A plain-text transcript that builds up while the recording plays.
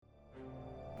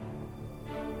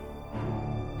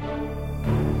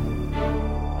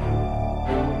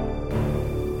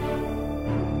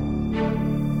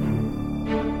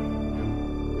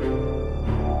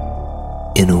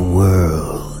In a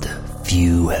world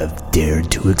few have dared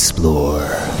to explore,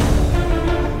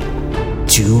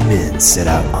 two men set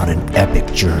out on an epic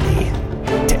journey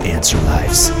to answer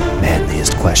life's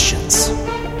manliest questions.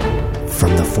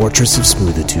 From the fortress of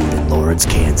smoothitude in Lawrence,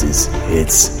 Kansas,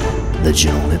 it's the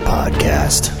Gentlemint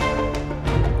Podcast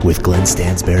with Glen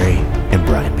Stansberry and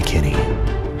Brian McKinney.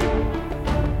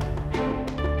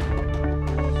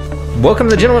 Welcome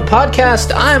to the Gentlemint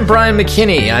Podcast. I'm Brian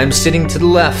McKinney. I'm sitting to the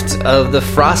left of the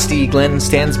frosty Glen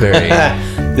Stansberry.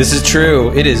 This is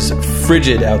true. It is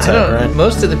frigid outside, Brian.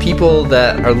 Most of the people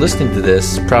that are listening to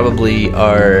this probably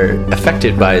are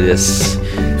affected by this.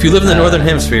 If you live in the Northern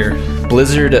Hemisphere.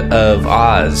 Blizzard of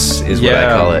Oz is what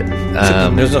I call it.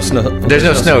 There's no snow. There's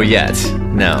no snow yet.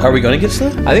 No. Are we going to get snow?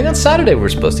 I think on Saturday we're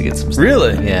supposed to get some snow.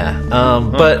 Really? Yeah.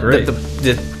 But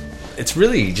it's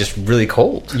really just really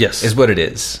cold. Yes. Is what it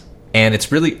is. And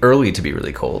it's really early to be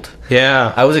really cold.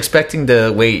 Yeah. I was expecting to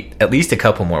wait at least a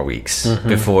couple more weeks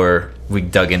before we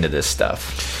dug into this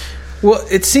stuff. Well,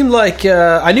 it seemed like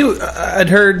I'd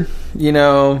heard,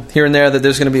 here and there that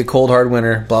there's going to be a cold, hard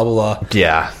winter, blah, blah, blah.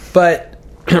 Yeah. But,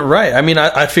 right. I mean,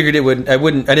 I figured I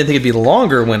didn't think it'd be a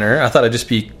longer winter. I thought it'd just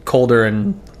be colder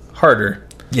and harder.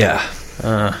 Yeah.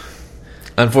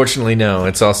 Unfortunately, no.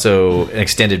 It's also an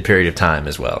extended period of time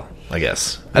as well, I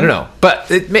guess. I don't know.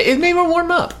 But it may warm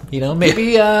up,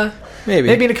 Maybe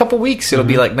in a couple weeks it'll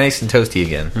be like nice and toasty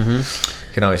again. You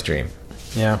can always dream.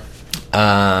 Yeah.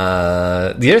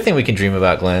 The other thing we can dream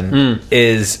about, Glenn,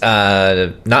 is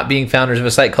not being founders of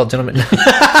a site called Gentlemint.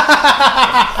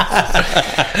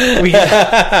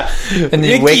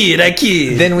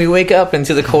 Then we wake up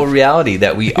into the cold reality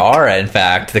that we are, in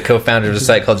fact, the co-founders of a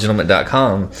site called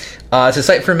Gentlemint.com. It's a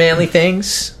site for manly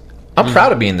things. I'm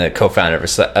proud of being the co-founder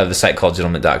of the site called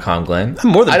Gentlemint.com, Glenn. I'm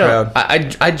more than proud.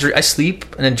 I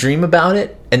sleep and I dream about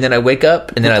it, and then I wake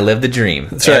up, and then I live the dream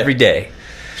every day.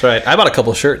 That's right. I bought a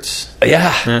couple shirts.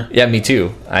 Yeah, me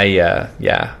too.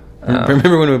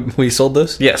 Remember when we sold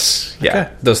those? Yes. Yeah.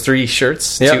 Okay. Those 3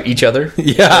 shirts to each other.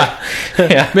 Yeah.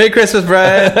 Merry Christmas,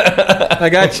 Brian. I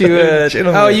got you.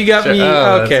 You got me.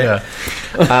 Okay.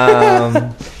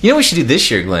 What we should do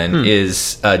this year, Glenn,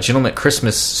 is Gentlemint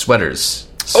Christmas sweaters.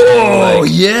 So,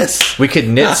 yes. We could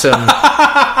knit some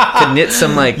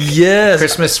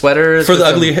Christmas sweaters for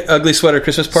the ugly sweater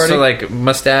Christmas party. So like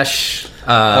mustache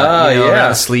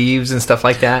around the sleeves and stuff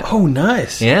like that. Oh,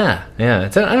 nice. Yeah. I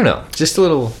don't know. Just a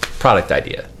little product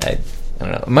idea. I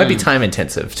don't know. It might be time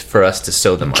intensive for us to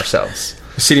sew them ourselves.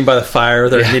 Sitting by the fire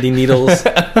with our knitting needles.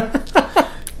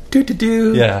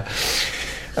 Do. Yeah.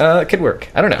 It could work.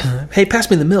 I don't know. Hey, pass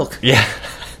me the milk. Yeah.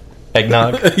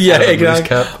 Eggnog. Eggnog.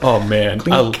 Cup. Oh, man.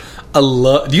 I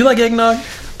love... Do you like eggnog?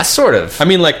 Sort of. I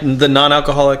mean, like, the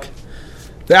non-alcoholic...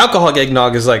 The alcoholic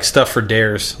eggnog is, like, stuff for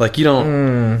dares. Like, you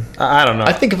don't... I don't know.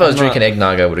 I think if I was drinking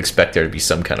eggnog, I would expect there to be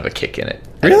some kind of a kick in it.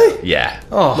 Really? Yeah.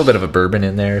 Oh. A little bit of a bourbon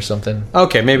in there or something.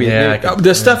 Okay, maybe.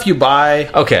 The stuff you buy...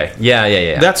 Okay.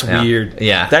 Yeah. That's weird.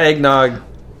 Yeah. That eggnog...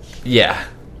 Yeah.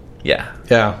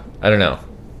 I don't know.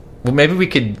 Well, maybe we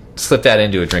could slip that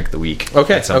into a drink of the week.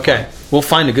 Okay. We'll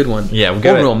find a good one. Yeah,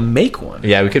 we'll make one.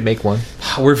 Yeah, we could make one.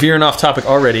 We're veering off topic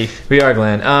already. We are,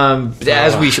 Glenn.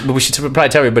 As we should probably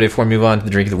tell everybody before we move on to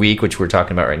the drink of the week, which we're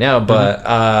talking about right now.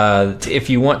 But if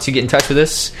you want to get in touch with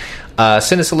us,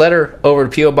 send us a letter over to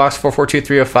P.O. Box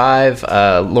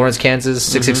 442305, Lawrence, Kansas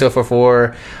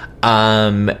 66044.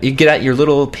 You can get out your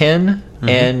little pen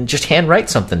and just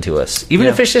handwrite something to us, even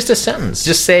if it's just a sentence.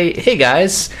 Just say, "Hey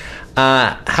guys,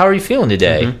 how are you feeling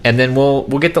today?" And then we'll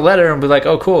get the letter and be like,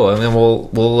 "Oh, cool," and then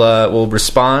we'll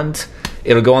respond.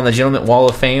 It'll go on the Gentlemint Wall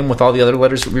of Fame with all the other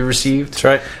letters that we received. That's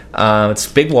right. It's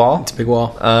a big wall.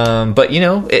 But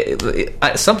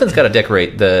something's got to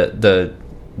decorate the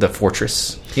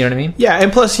fortress. You know what I mean? Yeah,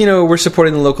 and plus, we're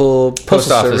supporting the local post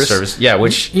office service. Yeah,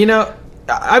 which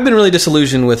I've been really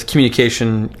disillusioned with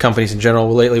communication companies in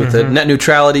general lately, with the net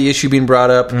neutrality issue being brought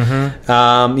up.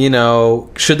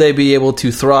 Should they be able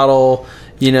to throttle?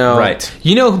 Right.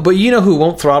 But who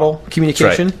won't throttle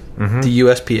communication? Right. The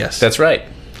USPS. That's right.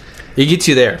 It gets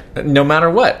you there. No matter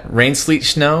what. Rain, sleet,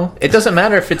 snow. It doesn't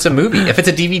matter if it's a movie. If it's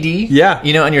a DVD,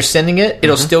 and you're sending it,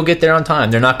 it'll still get there on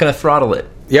time. They're not going to throttle it.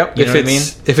 Yep. You know what I mean?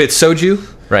 If it's soju.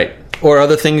 Right. Or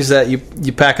other things that you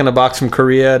pack in a box from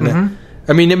Korea. And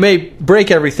I mean, it may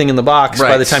break everything in the box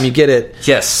by the time you get it.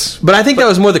 Yes. But I think that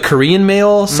was more the Korean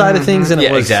mail side of things than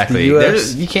it was exactly. the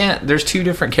US. There's 2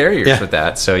 different carriers with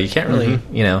that, so you can't really,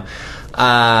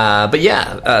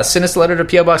 send us a letter to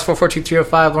P.O. Box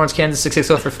 442305, Lawrence, Kansas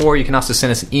 66044. You can also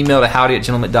send us an email to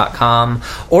howdy@gentlemint.com,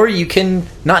 or you can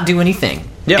not do anything.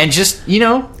 and just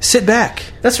sit back.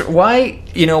 That's why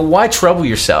why trouble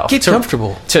yourself? Get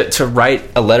comfortable to write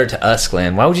a letter to us,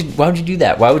 Glenn. Why would you do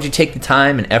that? Why would you take the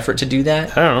time and effort to do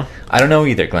that? I don't know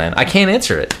either, Glenn. I can't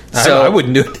answer it. So I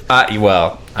wouldn't do it.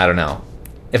 Well, I don't know.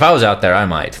 If I was out there, I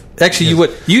might. Actually, you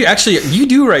would. You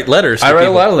do write letters. I write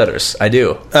a lot of letters. I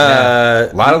do. A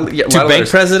lot of bank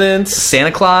presidents,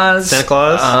 Santa Claus.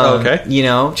 Okay.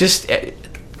 Just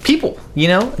people.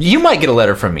 You might get a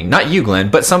letter from me. Not you, Glenn,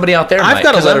 but somebody out there. I've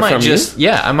got a letter from you.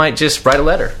 Yeah, I might just write a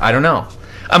letter. I don't know.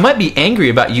 I might be angry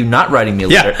about you not writing me a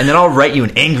letter, and then I'll write you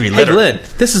an angry letter. Hey, Glenn,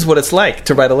 this is what it's like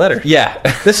to write a letter. Yeah.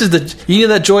 This is you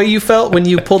know that joy you felt when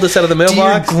you pulled this out of the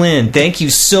mailbox? Dear Glenn, thank you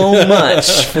so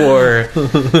much for...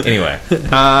 Anyway.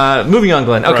 Moving on,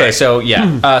 Glenn. Okay, so,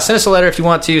 send us a letter if you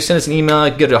want to. Send us an email.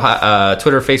 You can go to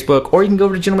Twitter, Facebook, or you can go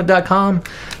over to gentlemint.com.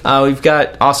 We've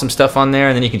got awesome stuff on there,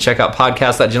 and then you can check out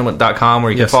podcast.gentlemint.com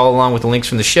where you can follow along with the links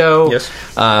from the show. Yes.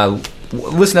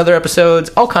 Listen to other episodes,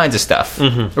 all kinds of stuff.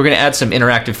 We're going to add some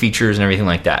interactive features and everything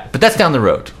like that. But that's down the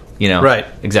road, Right.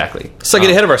 Exactly. Let's not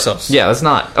get ahead of ourselves. Yeah, let's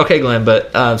not. Okay, Glenn,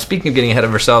 but speaking of getting ahead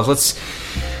of ourselves, let's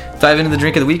dive into the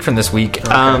drink of the week from this week.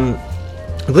 Okay.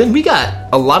 Glenn, we got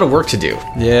a lot of work to do.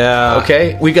 Yeah.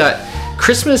 Okay? We got...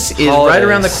 Christmas is right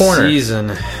around the corner.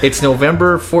 Season. It's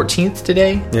November 14th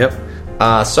today.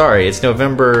 Yep. Sorry, it's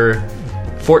November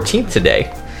 14th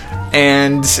today.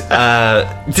 And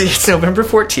it's November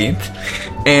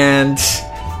 14th. And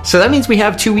so that means we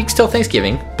have 2 weeks till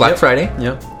Thanksgiving. Black Friday.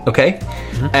 Yep. Okay.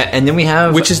 And then we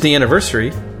have... Which is the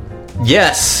anniversary.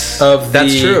 Yes.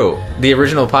 That's true. The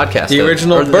original podcast. The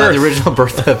original birth. The original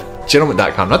birth of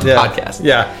Gentlemint.com, not the podcast.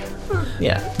 Yeah.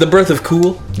 Yeah. The birth of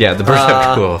cool. Yeah, the birth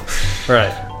of cool.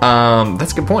 Right.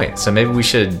 That's a good point. So maybe we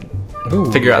should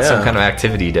figure out some kind of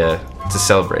activity to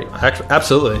celebrate.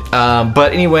 Absolutely.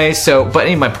 But anyway,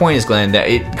 my point is, Glenn,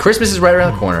 that Christmas is right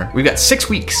around the corner. We've got 6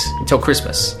 weeks until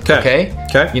Christmas. Okay.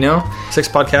 6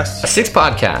 podcasts. 6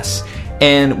 podcasts.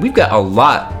 And we've got a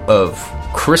lot of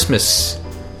Christmas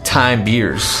time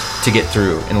beers to get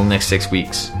through in the next 6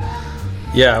 weeks.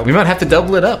 Yeah. We might have to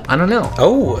double it up. I don't know.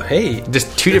 Oh, hey.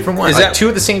 Just 2 different ones. Is that 2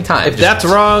 at the same time? If that's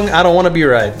wrong, I don't want to be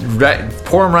right.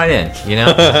 Pour them right in,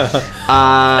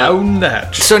 Own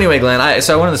that. So anyway, Glenn, I went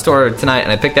to the store tonight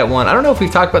and I picked that one. I don't know if we've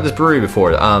talked about this brewery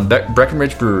before.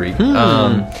 Breckenridge Brewery.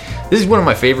 This is one of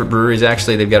my favorite breweries,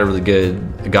 actually. They've got a really good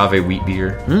agave wheat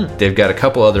beer. They've got a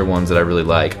couple other ones that I really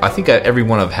like. I think every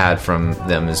one I've had from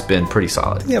them has been pretty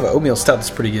solid. Yeah, but oatmeal stout is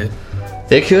pretty good.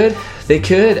 They could.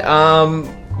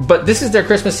 But this is their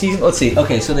Christmas season. Let's see.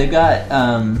 Okay, so they've got...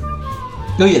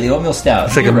 the oatmeal stout.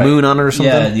 It's like a moon on it or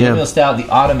something? Yeah, the oatmeal stout. The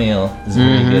autumn ale is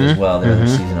really good as well. They're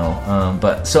seasonal.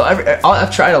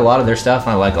 I've tried a lot of their stuff,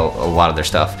 and I like a lot of their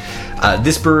stuff.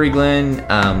 This brewery, Glenn,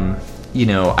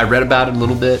 I read about it a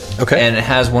little bit. Okay. And it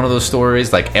has one of those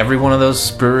stories, like every one of those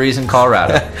breweries in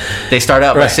Colorado. They start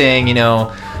out by saying,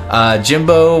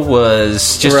 Jimbo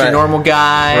was just your normal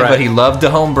guy, but he loved the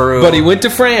homebrew. But he went to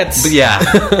France.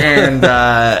 And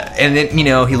then,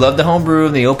 he loved the homebrew,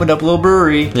 and they opened up a little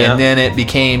brewery, and then it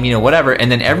became, whatever.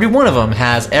 And then every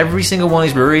single one of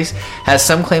these breweries has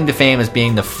some claim to fame as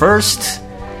being the first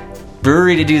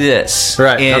brewery to do this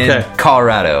in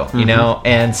Colorado,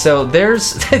 And so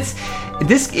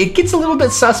it gets a little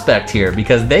bit suspect here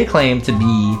because they claim to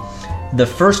be the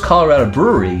first Colorado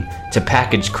brewery to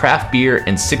package craft beer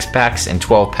in 6-packs and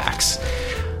 12-packs.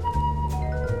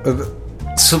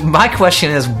 So my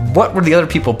question is, what were the other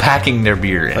people packing their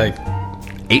beer in? Like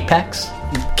 8-packs?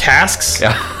 Casks?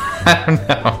 Yeah. I don't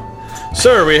know.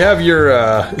 Sir, we have your...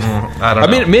 I don't know. I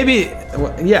mean, maybe...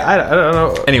 Yeah, I don't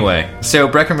know. Anyway, so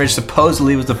Breckenridge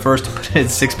supposedly was the first to put it in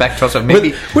 6-pack, 12-pack.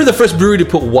 Maybe we're the first brewery to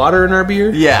put water in our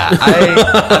beer? Yeah, I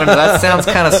don't know. That sounds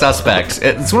kind of suspect.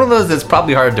 It's one of those that's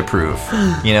probably hard to prove,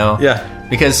 Yeah.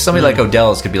 Because somebody like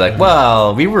Odell's could be like,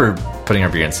 well, we were putting our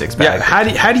beer in 6-pack. Yeah,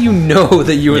 how do you know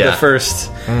that you were the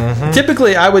first?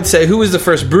 Typically, I would say, who was the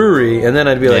first brewery? And then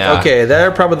I'd be like, okay,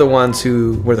 they're probably the ones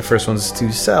who were the first ones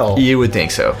to sell. You would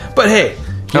think so. But hey,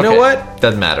 you know what?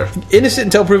 Doesn't matter. Innocent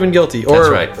until proven guilty. Or,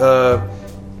 that's right.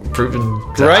 Proven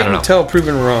right until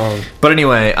proven wrong. But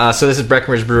anyway, so this is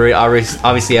Breckenridge Brewery,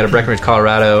 obviously out of Breckenridge,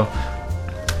 Colorado.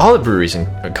 All the breweries in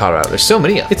Colorado, there's so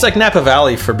many of them. It's like Napa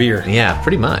Valley for beer. Yeah,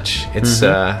 pretty much. It's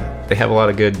they have a lot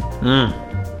of good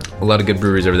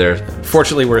breweries over there.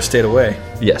 Fortunately, we're a state away.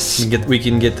 Yes, we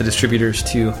can get the distributors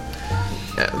to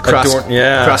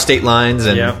cross state lines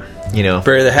and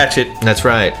bury the hatchet. That's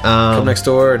right. Come next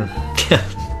door and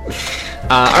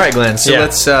all right, Glenn. So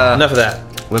let's enough of that.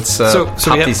 Let's pop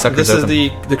these suckers open.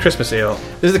 This is the Christmas ale.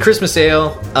 This is the Christmas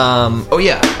ale.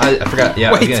 I forgot.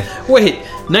 Yeah. Wait.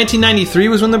 1993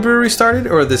 was when the brewery started,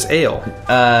 or this ale?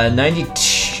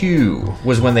 92. 1992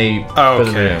 was when they...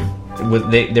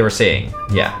 They were saying,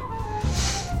 yeah.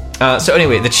 So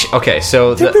anyway,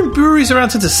 there've been breweries around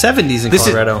since the 70s in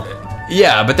Colorado.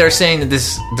 Yeah, but they're saying that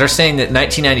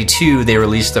 1992 they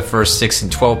released the first 6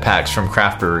 and 12 packs from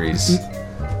craft breweries.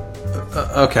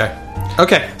 Okay.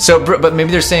 So, but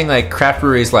maybe they're saying like craft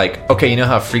breweries, like, okay, you know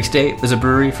how Freak State was a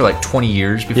brewery for like 20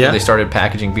 years before they started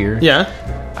packaging beer? Yeah.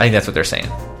 I think that's what they're saying.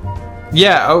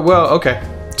 Yeah. Oh well. Okay.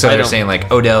 So they're saying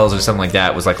like Odell's or something like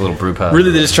that was like a little brew pub.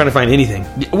 Really, they're just trying to find anything.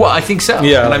 Well, I think so.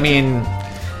 Yeah. But I mean,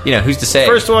 who's to say?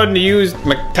 First one to use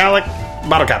metallic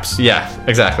bottle caps. Yeah,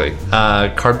 exactly.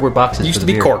 Cardboard boxes used to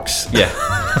be beer. corks. Yeah.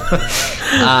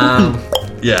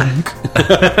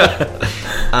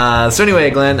 So anyway,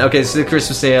 Glenn. Okay, so the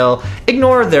Christmas ale.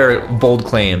 Ignore their bold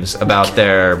claims about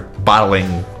their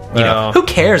bottling. Who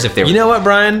cares if they? You know what,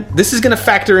 Brian? This is going to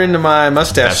factor into my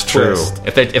mustache twist. True.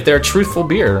 If they're a truthful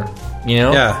beer,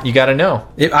 you got to know.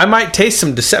 I might taste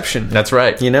some deception. That's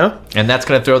right. And that's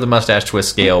going to throw the Mustache Twist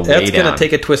Scale way down. That's going to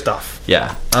take a twist off.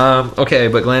 Yeah. Okay,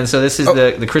 but Glenn, so this is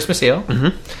the Christmas ale.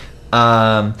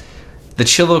 Mm-hmm. The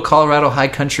Chillo Colorado High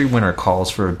Country winter calls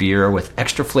for a beer with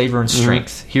extra flavor and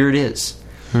strength. Here it is.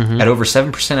 At over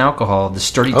 7% alcohol, the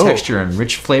sturdy texture and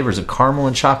rich flavors of caramel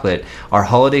and chocolate are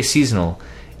holiday seasonal,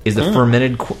 is the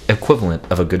fermented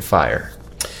equivalent of a good fire.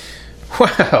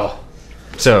 Wow.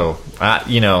 So,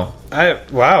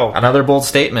 wow. Another bold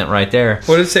statement right there.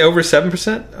 What did it say, over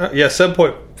 7%? Yeah,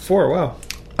 7.4, wow.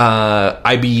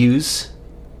 IBUs,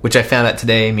 which I found out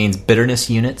today means bitterness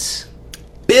units.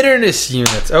 Bitterness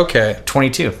units, okay.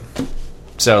 22.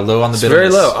 So, low on the bitterness. Very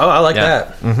low. Oh, I like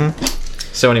that. Mm-hmm.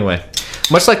 So, anyway...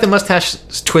 Much like the Mustache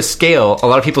Twist Scale, a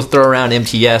lot of people throw around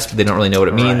MTS, but they don't really know what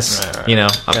it means. Right.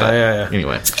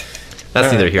 Anyway,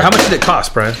 that's neither here. How much did it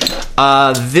cost, Brian?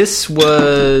 This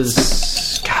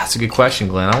was... God, that's a good question,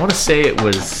 Glenn. I want to say it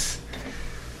was...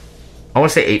 I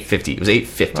want to say $8.50. It was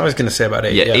 $8.50. I was going to say about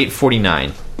 $8. Yeah,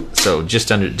 $8.49. So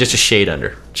just a shade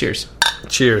under. Cheers.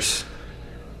 Cheers.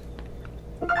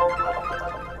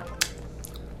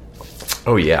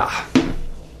 Oh, yeah.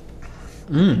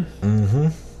 Mm-hmm.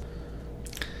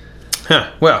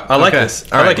 Huh. Well, I like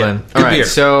this. I like Glenn. it. Good beer.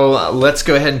 So let's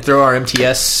go ahead and throw our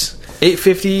MTS.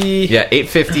 $8.50. Yeah,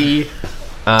 $8.50.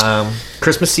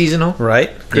 Christmas seasonal.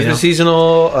 Right. Christmas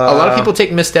seasonal. A lot of people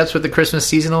take missteps with the Christmas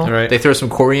seasonal. Right. They throw some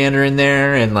coriander in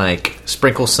there and like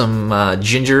sprinkle some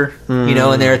ginger,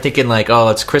 in there, thinking like, oh,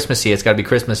 it's Christmassy. It's got to be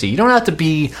Christmassy. You don't have to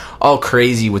be all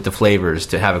crazy with the flavors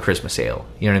to have a Christmas ale.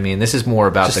 You know what I mean? This is more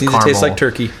about just the needs caramel. to taste like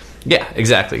turkey. Yeah,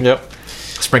 exactly. Yep.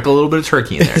 Sprinkle a little bit of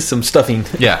turkey in there. Some stuffing.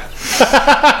 Yeah.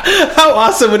 How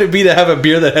awesome would it be to have a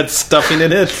beer that had stuffing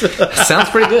in it? Sounds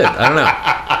pretty good. I don't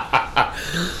know.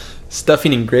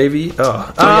 Stuffing and gravy.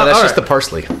 Oh yeah, that's just the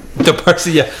parsley. The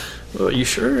parsley, yeah. Oh, you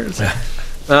sure? Yeah,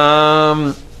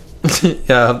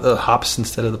 the hops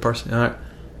instead of the parsley. All right.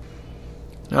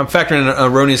 I'm factoring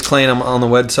an erroneous claim on the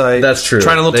website. That's true.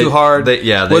 Trying a little too hard.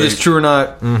 Whether it's true or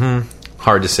not. Mm-hmm.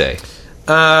 Hard to say.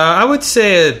 I would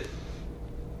say a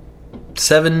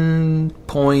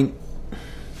 7.2.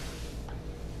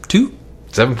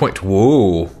 7.2.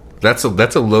 Whoa, that's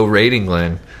a low rating,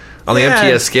 Glenn. On the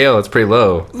MTS scale, it's pretty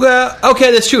low. Well,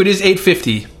 okay, that's true. It is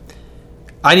 8.50.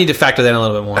 I need to factor that in a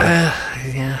little bit more.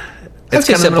 Yeah, it's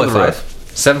kind of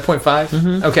 7.5. 7.5.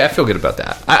 Mm-hmm. Okay, I feel good about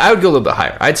that. I would go a little bit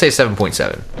higher. I'd say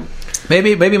 7.7.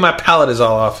 Maybe my palate is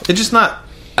all off. It's just not.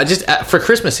 For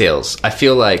Christmas ales, I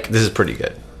feel like this is pretty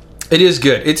good. It is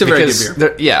good. It's a very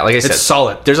good beer. Like I said, it's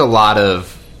solid. There's a lot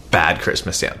of bad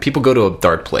Christmas ale. People go to a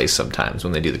dark place sometimes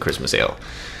when they do the Christmas ale.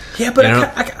 Yeah, but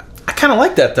I kind of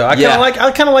like that though. I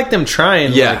kind of like them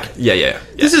trying. Yeah.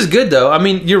 This is good though. I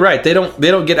mean, you're right. They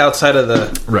don't get outside of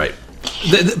the right.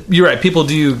 You're right. People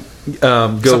do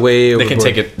go way overboard.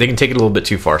 They can take it a little bit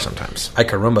too far sometimes. Ay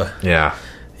caramba. Yeah.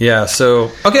 Yeah,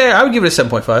 so okay, I would give it a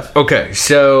 7.5. Okay,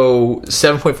 so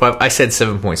 7.5. I said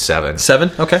 7.7.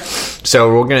 7? Okay.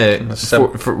 So we're gonna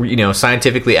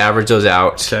scientifically average those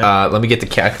out. Okay. Let me get the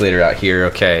calculator out here.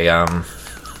 Okay.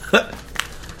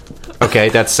 Okay,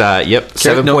 that's yep.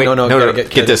 7. No.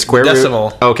 Get the square decimal.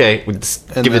 root. Okay,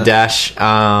 give a dash.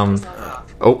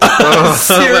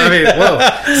 Siri.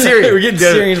 Siri. We're getting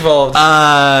Siri involved.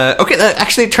 Okay, that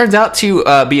actually turns out to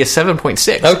be a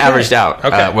 7.6 averaged out.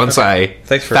 Okay. Once I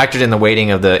factored in the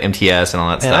weighting of the MTS and all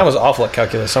that stuff. I was awful at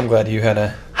calculus, so I'm glad you had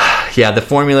a... Yeah, the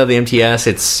formula of the MTS,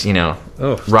 it's,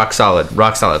 rock solid.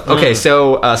 Okay,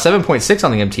 so 7.6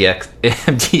 on the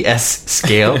MTS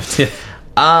scale.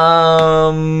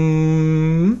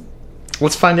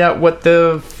 Let's find out what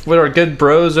our good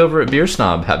bros over at Beer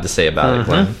Snob have to say about it,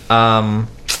 Glenn.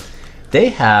 They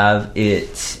have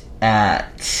it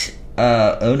at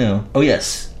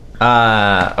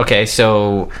Okay,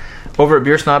 so over at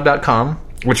beersnob.com,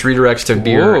 which redirects to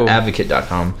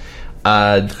beeradvocate.com,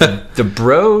 the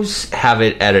bros have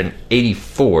it at an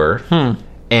 84,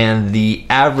 and the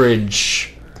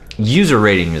average user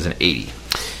rating is an 80.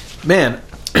 Man,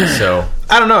 so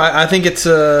I don't know. I think it's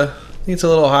a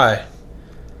little high.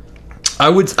 I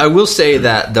will say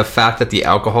that the fact that the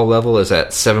alcohol level is at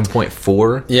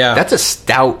 7.4, that's a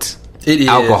stout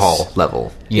alcohol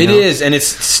level. It is, and it's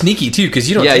sneaky too because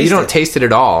you don't taste it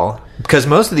at all. Because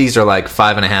most of these are like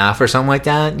 5.5 or something like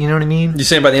that. You know what I mean? You're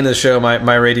saying by the end of the show,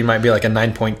 my rating might be like a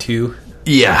 9.2.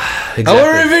 Yeah, exactly. I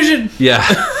want a revision.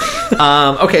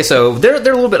 Yeah. Okay, so they're a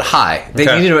little bit high. They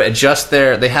need to adjust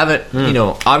they haven't,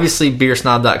 obviously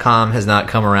beersnob.com has not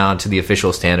come around to the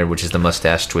official standard, which is the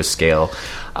Mustache Twist Scale.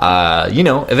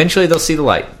 Eventually they'll see the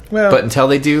light. Well, but until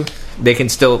they do, they can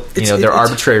still, they're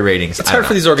arbitrary ratings. It's hard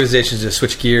for these organizations to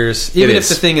switch gears, even if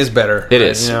the thing is better. It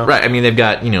is. Right. I mean, they've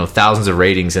got, thousands of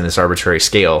ratings in this arbitrary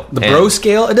scale. The bro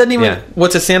scale? It doesn't even,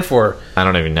 what's it stand for? I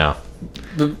don't even know.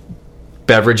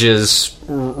 Beverages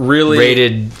really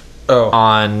rated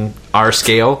on our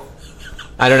scale.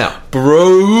 I don't know. The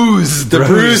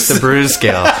brews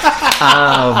scale.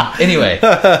 Anyway,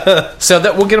 so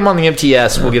that we'll get them on the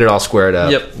MTS. We'll get it all squared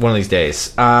up one of these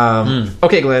days.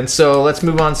 Okay, Glenn. So let's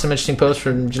move on to some interesting posts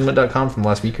from Gentlemint.com from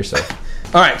last week or so.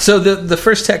 All right. So the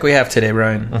first tech we have today,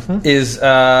 Brian, is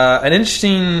an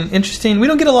interesting. We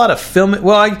don't get a lot of film.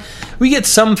 Well, we get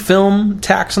some film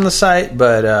tax on the site,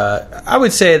 but I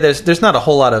would say there's not a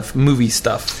whole lot of movie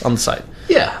stuff on the site.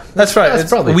 Yeah, that's right. It's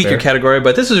probably a weaker fair category,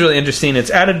 but this is really interesting. It's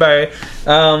added by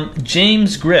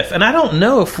James Griff, and I don't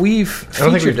know if we've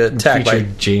featured a tag by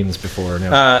James before.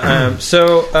 No.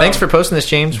 Thanks for posting this,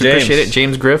 James. We appreciate it,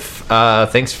 James Griff.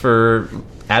 Thanks for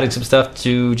adding some stuff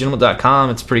to Gentlemint.com.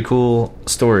 It's a pretty cool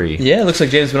story. Yeah, it looks like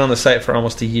James has been on the site for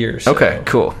almost a year. So. Okay,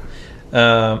 cool.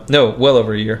 No, well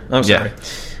over a year. I'm sorry.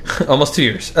 Yeah. Almost 2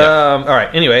 years. Yeah. All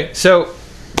right, anyway. So,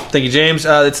 thank you, James.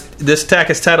 This tag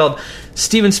is titled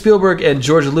Steven Spielberg and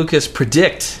George Lucas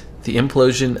Predict the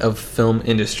Implosion of Film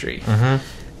Industry.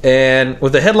 Mm-hmm. And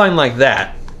with a headline like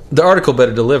that, the article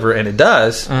better deliver, and it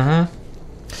does.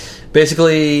 Mm-hmm.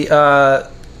 Basically,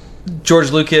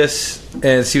 George Lucas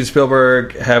and Steven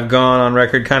Spielberg have gone on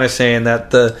record kind of saying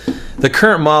that the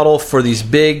current model for these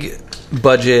big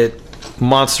budget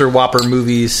monster whopper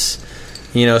movies,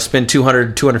 spend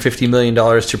 $250 million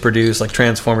to produce, like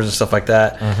Transformers and stuff like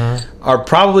that, are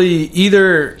probably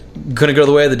either going to go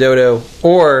the way of the dodo,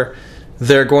 or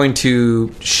they're going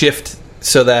to shift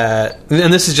so that,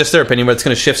 and this is just their opinion, but it's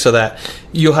going to shift so that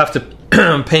you'll have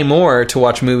to pay more to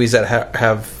watch movies that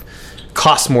have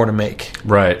cost more to make.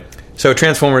 Right. So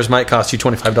Transformers might cost you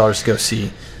 $25 to go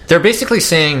see. They're basically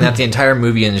saying that the entire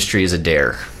movie industry is a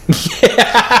dare.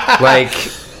 Yeah. Like,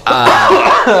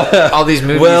 all these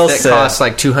movies that cost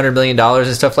like $200 million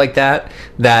and stuff like that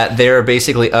they're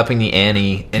basically upping the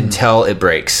ante until it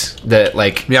breaks. That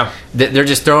they're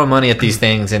just throwing money at these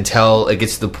things until it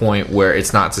gets to the point where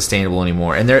it's not sustainable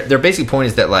anymore. And their basic point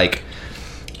is that, like,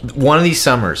 one of these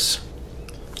summers,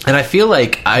 and I feel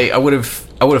like I would have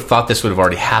thought this would have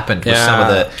already happened with some of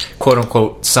the quote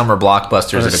unquote summer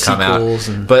blockbusters that have come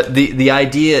out. But the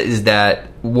idea is that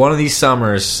one of these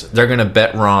summers they're going to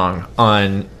bet wrong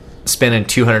on spending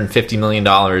 $250 million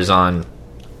on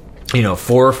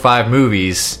 4 or 5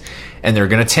 movies, and they're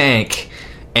going to tank,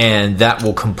 and that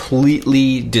will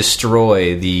completely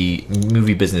destroy the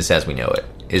movie business as we know it.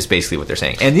 Is basically what they're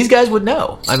saying, and these guys would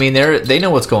know. I mean, they know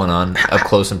what's going on up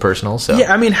close and personal. So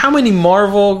yeah, I mean, how many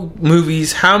Marvel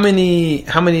movies? How many?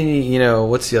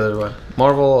 What's the other one?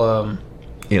 Marvel.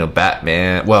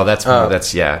 Batman. Well, that's the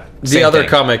other thing.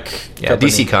 Comic. Yeah,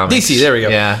 company. DC Comics. DC. There we go.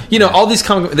 Yeah. All these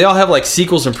comic. They all have like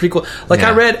sequels and prequels. Like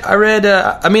I read.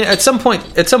 I mean, at some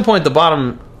point, the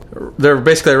bottom, they're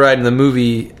basically writing the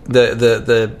movie,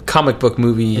 the comic book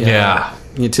movie.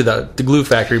 To the glue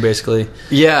factory, basically.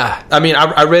 Yeah. I mean,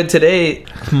 I read today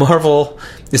Marvel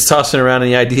is tossing around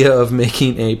the idea of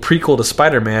making a prequel to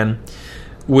Spider-Man,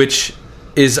 which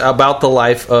is about the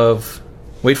life of,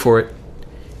 wait for it,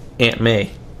 Aunt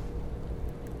May.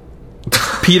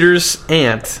 Peter's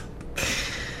aunt.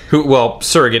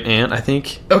 Surrogate aunt, I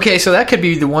think. Okay, so that could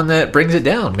be the one that brings it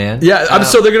down, man. Yeah,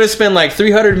 so they're going to spend like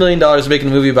 $300 million making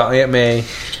a movie about Aunt May.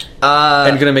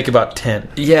 And going to make about 10.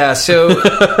 Yeah, so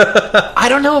I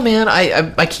don't know, man.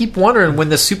 I keep wondering when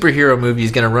the superhero movie is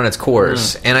going to run its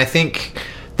course, and I think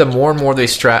the more and more they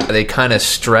kind of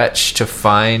stretch to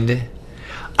find.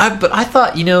 But I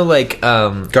thought,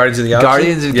 Guardians of the Galaxy?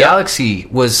 Guardians of the Galaxy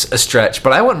was a stretch,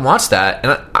 but I wouldn't watch that.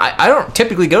 And I don't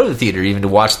typically go to the theater even to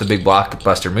watch the big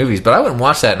blockbuster movies, but I wouldn't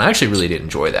watch that, and I actually really did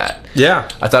enjoy that. Yeah.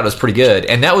 I thought it was pretty good.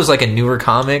 And that was like a newer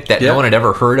comic that no one had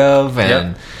ever heard of,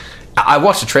 and I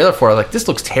watched the trailer for it. I was like, this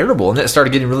looks terrible. And then it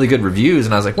started getting really good reviews,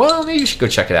 and I was like, well, maybe you should go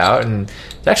check it out. And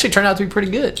it actually turned out to be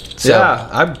pretty good. So,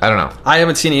 I don't know. I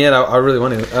haven't seen it yet. I really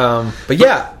want to.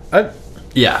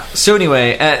 Yeah. So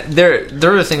anyway, the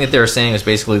other thing that they were saying is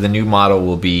basically the new model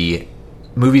will be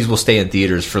movies will stay in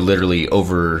theaters for literally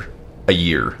over a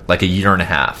year, like a year and a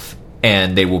half,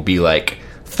 and they will be like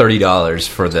 $30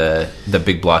 for the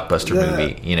big blockbuster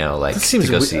movie. That seems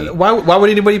to go see. see. Why would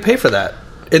anybody pay for that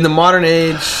in the modern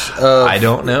age? I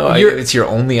don't know. It's your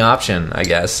only option, I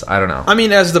guess. I don't know. I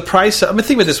mean, as the price, think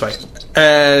of it this way: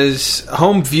 as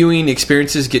home viewing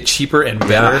experiences get cheaper and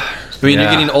better. Yeah. I mean,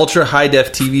 you're getting ultra high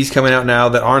def TVs coming out now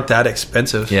that aren't that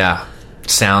expensive. Yeah.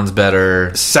 Sounds better.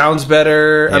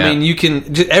 Yeah. I mean, you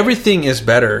can. Everything is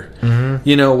better.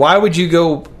 Mm-hmm. Why would you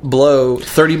go blow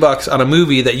 $30 on a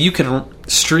movie that you can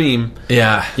stream?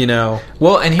 Yeah.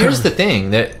 Well, and here's the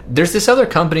thing: that there's this other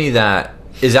company that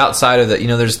is outside of that.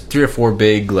 There's 3 or 4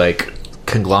 big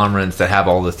conglomerates that have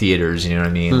all the theaters. You know what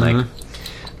I mean? Mm-hmm.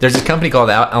 There's this company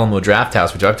called Alamo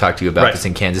Drafthouse, which I've talked to you about. This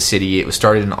in Kansas City. It was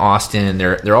started in Austin.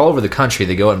 They're all over the country.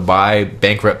 They go out and buy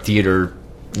bankrupt theater,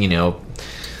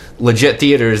 legit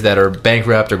theaters that are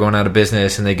bankrupt or going out of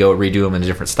business, and they go redo them in a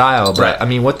different style. But I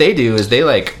mean, what they do is they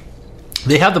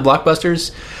have the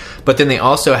blockbusters, but then they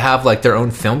also have their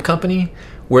own film company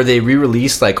where they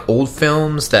re-release old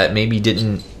films that maybe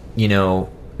didn't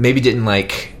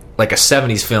like a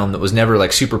 70s film that was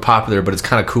never super popular, but it's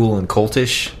kind of cool and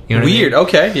cultish. Weird.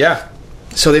 Okay, yeah.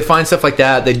 So they find stuff like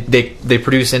that. They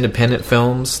produce independent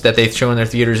films that they show in their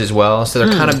theaters as well. So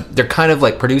they're kind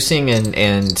of producing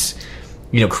and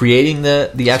creating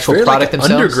the actual product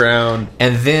themselves. Underground.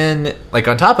 And then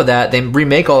on top of that, they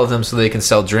remake all of them so they can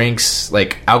sell drinks,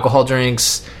 alcohol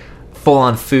drinks, full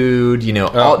on food,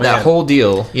 that whole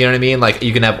deal. You know what I mean?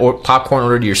 You can have popcorn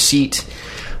ordered to your seat.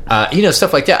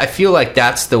 Stuff like that. I feel like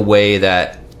that's the way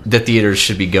that the theaters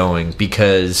should be going,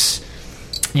 because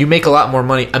you make a lot more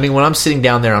money. I mean, when I'm sitting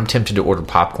down there, I'm tempted to order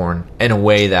popcorn in a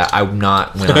way that I'm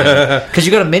not when because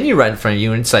you got a menu right in front of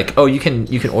you, and it's you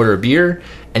can order a beer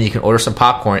and you can order some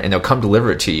popcorn, and they'll come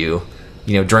deliver it to you,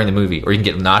 during the movie, or you can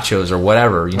get nachos or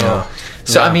whatever,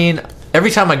 So I mean, every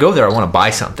time I go there, I want to buy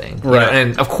something, right?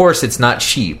 And of course, it's not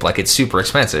cheap; it's super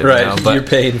expensive, right? But you're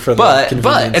paying for the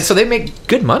convenience. And so they make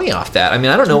good money off that. I mean,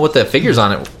 I don't know what the figures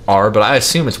on it are, but I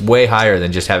assume it's way higher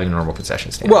than just having a normal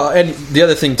concession stand. Well, and the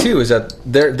other thing too is that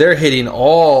they're hitting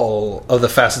all of the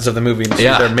facets of the movie industry.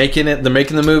 Yeah. They're making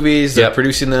the movies, they're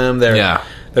producing them,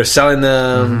 they're selling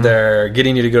them, they're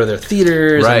getting you to go to their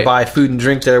theaters and buy food and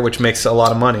drink there, which makes a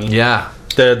lot of money. Yeah.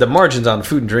 The margins on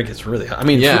food and drink is really high. I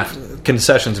mean,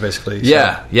 concessions basically. So.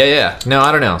 Yeah. No,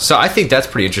 I don't know. So I think that's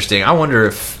pretty interesting. I wonder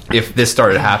if this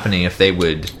started happening, if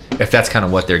that's kind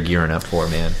of what they're gearing up for,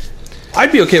 man.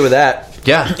 I'd be okay with that.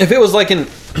 Yeah. If it was I'm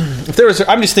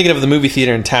just thinking of the movie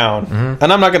theater in town,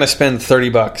 and I'm not going to spend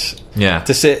 $30. Yeah.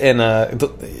 To sit in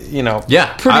pretty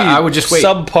I would just wait.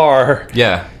 Subpar.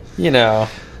 Yeah.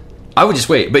 I would just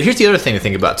wait. But here's the other thing to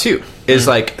think about too: is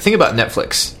think about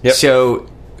Netflix. Yep. So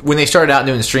when they started out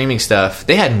doing the streaming stuff,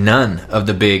 they had none of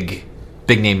the big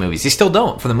name movies. They still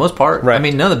don't, for the most part. Right. I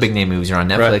mean, none of the big name movies are on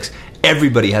Netflix. Right.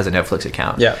 Everybody has a Netflix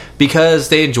account. Yeah. Because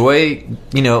they enjoy,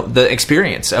 the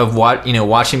experience of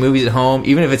watching movies at home,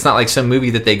 even if it's not some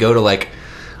movie that they go to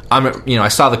I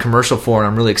saw the commercial for and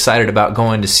I'm really excited about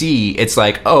going to see. It's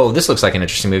oh, this looks like an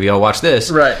interesting movie. I'll watch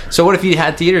this. Right. So what if you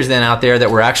had theaters then out there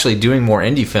that were actually doing more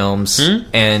indie films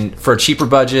and for a cheaper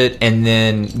budget, and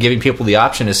then giving people the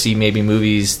option to see maybe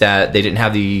movies that they didn't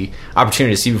have the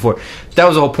opportunity to see before? That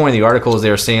was the whole point of the article, is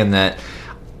they were saying that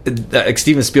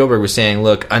Steven Spielberg was saying,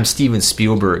 look, I'm Steven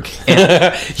Spielberg.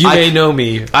 And you may know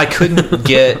me. I couldn't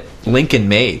get Lincoln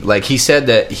made. He said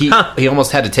that he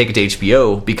almost had to take it to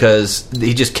HBO because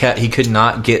he could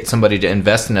not get somebody to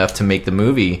invest enough to make the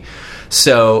movie.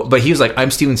 So, but he was like, I'm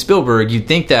Steven Spielberg. You'd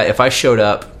think that if I showed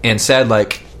up and said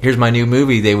here's my new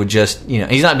movie, they would just,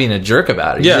 he's not being a jerk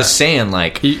about it. He's just saying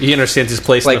he understands his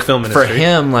place in the film industry. For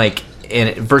him,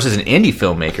 versus an indie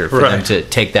filmmaker, for them to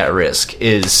take that risk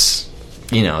is,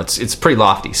 it's pretty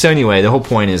lofty. So anyway, the whole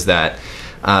point is that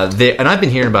and I've been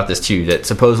hearing about this too, that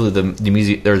supposedly the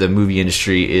music or the movie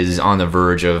industry is on the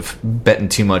verge of betting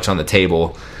too much on the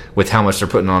table with how much they're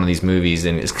putting on these movies,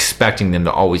 and expecting them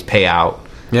to always pay out.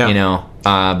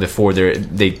 Before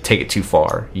they take it too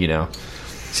far.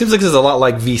 Seems like this is a lot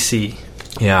like VC.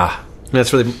 Yeah.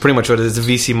 That's really pretty much what it is. A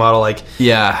VC model, like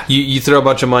you throw a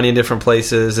bunch of money in different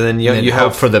places, and then you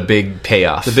hope have for the big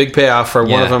payoff. The big payoff for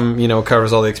one of them,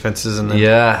 covers all the expenses, and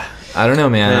then I don't know,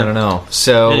 man. I don't know.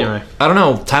 So anyway, I don't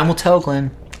know. Time will tell,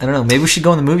 Glenn. I don't know. Maybe we should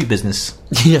go in the movie business.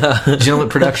 Yeah,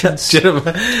 Gentlemint Productions.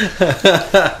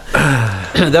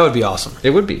 That would be awesome.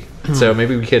 It would be. So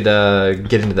maybe we could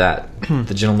get into that.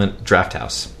 The Gentlemint Draft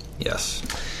House. Yes.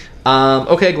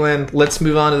 Okay, Glenn, let's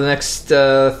move on to the next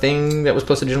thing that was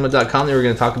posted at gentlemint.com that we're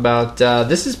going to talk about.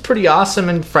 This is pretty awesome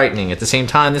and frightening at the same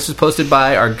time. This was posted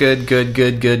by our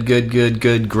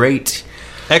great,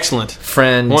 excellent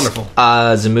friend, wonderful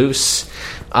Zamoose.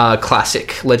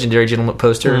 Classic, legendary Gentlemint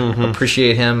poster.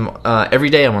 Appreciate him every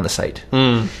day I'm on the site.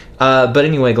 But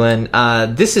anyway, Glenn,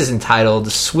 this is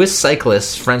entitled Swiss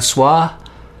Cyclist Francois,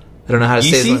 I don't know how to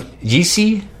say it.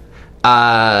 Yeezy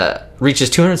reaches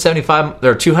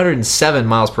 207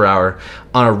 miles per hour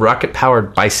on a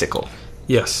rocket-powered bicycle.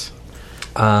 Yes.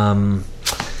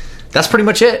 That's pretty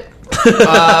much it.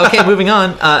 Okay, moving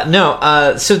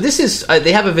on. So this is...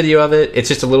 they have a video of it. It's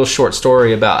just a little short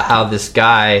story about how this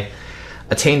guy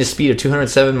attained a speed of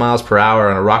 207 miles per hour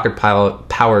on a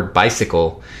rocket-powered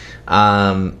bicycle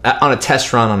on a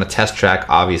test run on a test track,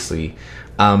 obviously.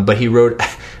 But he rode...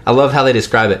 I love how they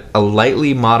describe it. A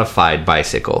lightly modified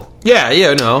bicycle.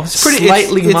 It's pretty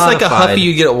slightly it's modified. It's like a Huffy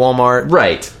you get at Walmart.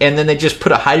 Right. And then they just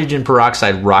put a hydrogen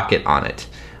peroxide rocket on it.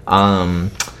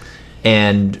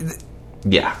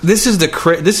 This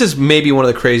is maybe one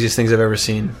of the craziest things I've ever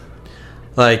seen.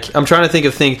 Like, I'm trying to think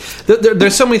of things.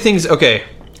 There's so many things. Okay.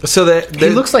 So he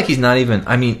looks like he's not even...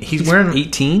 I mean, he's wearing...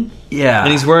 18? Yeah.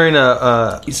 And he's wearing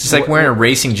he's just like wearing a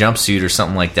racing jumpsuit or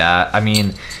something like that. I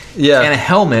mean... Yeah, and a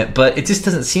helmet, but it just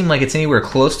doesn't seem like it's anywhere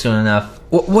close to enough.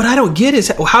 What I don't get is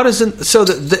how doesn't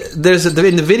there's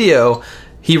in the video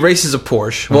he races a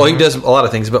Porsche. Well, he does a lot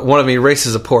of things, but one of them he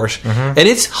races a Porsche, and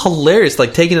it's hilarious.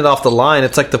 Like taking it off the line,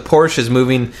 it's like the Porsche is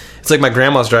moving. It's like my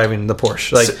grandma's driving the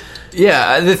Porsche. Like,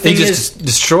 the thing he just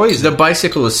destroys the it.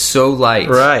 bicycle is so light,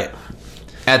 right?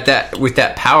 With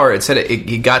that power, it said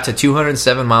it got to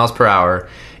 207 miles per hour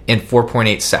in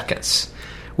 4.8 seconds.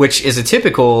 Which is a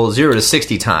typical 0 to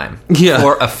 60 time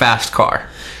for a fast car.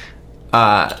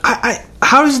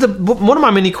 How does one of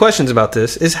my many questions about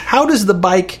this is how does the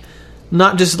bike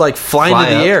not just like fly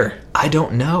into the air? I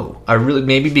don't know.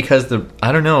 Maybe because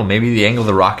maybe the angle of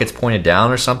the rocket's pointed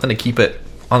down or something to keep it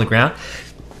on the ground.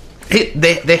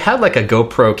 They had like a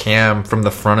GoPro cam from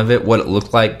the front of it, what it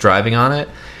looked like driving on it.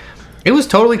 It was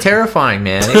totally terrifying,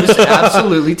 man. It was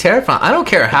absolutely terrifying. I don't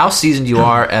care how seasoned you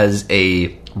are as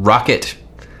a rocket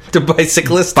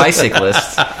bicyclist.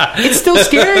 It's still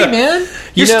scary, man.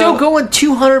 You're still going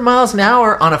 200 miles an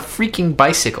hour on a freaking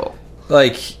bicycle.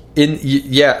 Like,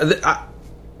 the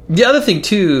other thing,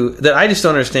 too, that I just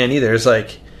don't understand either is,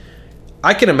 like,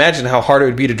 I can imagine how hard it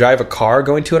would be to drive a car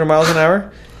going 200 miles an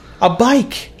hour. A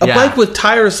bike with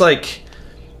tires, like,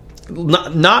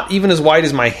 not even as wide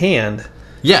as my hand.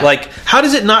 Yeah. Like, how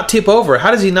does it not tip over?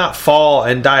 How does he not fall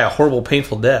and die a horrible,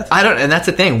 painful death? And that's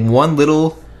the thing. One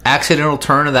little accidental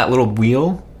turn of that little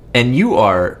wheel, and you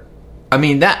are... I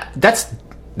mean, that's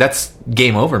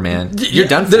game over, man. You're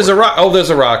done for. There's a rock. Oh, there's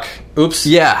a rock. Oops.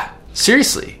 Yeah.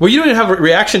 Seriously. Well, you don't even have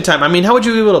reaction time. I mean, how would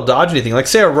you be able to dodge anything?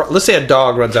 Like, let's say a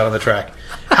dog runs out on the track.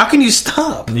 How can you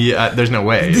stop? Yeah, there's no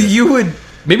way. You would...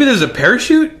 Maybe there's a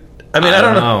parachute? I mean, I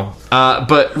don't know.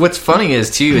 But what's funny is,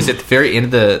 too, is at the very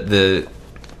end of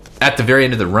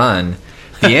the run,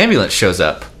 the ambulance shows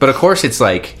up. But, of course, it's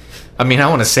like... I mean, I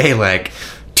want to say, like...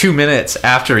 2 minutes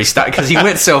after he stopped because he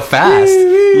went so fast.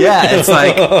 Yeah, it's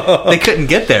like they couldn't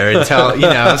get there until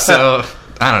so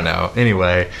I don't know.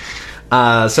 Anyway,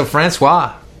 so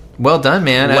Francois, well done,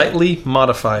 man. Lightly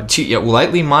modified.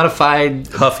 Lightly modified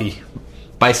Huffy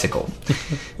bicycle.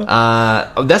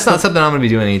 That's not something I'm going to be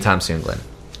doing anytime soon, Glenn.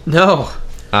 No.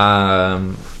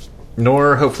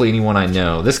 Nor hopefully anyone I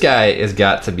know. This guy has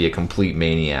got to be a complete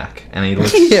maniac, and he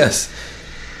looks. Yes.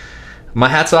 My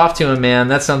hat's off to him, man.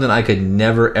 That's something I could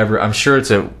never, ever... I'm sure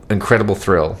it's an incredible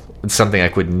thrill. It's something I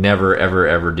could never, ever,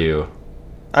 ever do.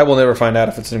 I will never find out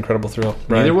if it's an incredible thrill.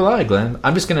 Right? Neither will I, Glenn.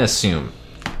 I'm just going to assume.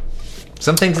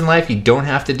 Some things in life you don't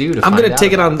have to do to I'm going to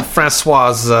take it on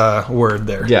Francois' word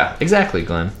there. Yeah, exactly,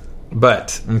 Glenn.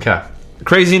 But... Okay.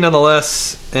 Crazy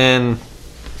nonetheless, and...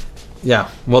 Yeah,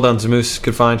 well done, Zamoose.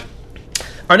 Good find.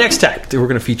 Our next tech that we're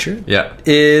going to feature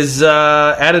is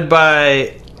added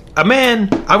by... a man.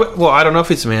 I don't know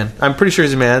if it's a man. I'm pretty sure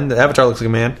he's a man. The avatar looks like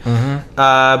a man. Mm-hmm.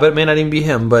 But it may not even be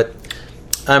him. But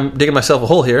I'm digging myself a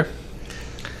hole here.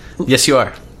 Yes, you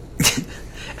are.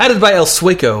 Added by El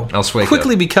Sueco. El Sueco.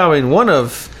 Quickly becoming one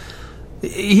of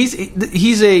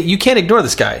He's a you can't ignore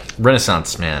this guy.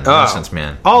 Renaissance man.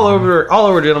 All over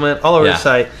Gentlemint, all over the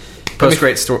site. Post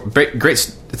great story.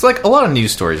 Great. It's like a lot of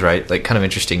news stories, right? Like kind of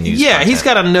interesting news. Yeah, content. He's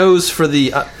got a nose for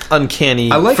the uncanny,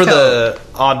 the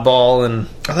oddball, and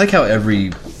I like how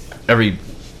every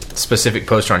specific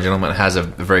poster on Gentlemint has a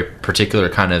very particular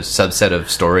kind of subset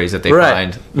of stories that they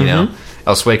find. You know,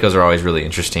 El Suecos are always really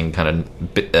interesting, kind of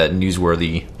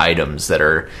newsworthy items that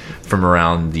are from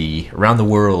around the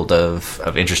world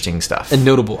of interesting stuff and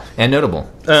notable.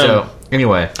 So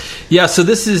anyway, yeah. So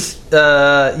this is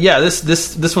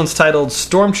this one's titled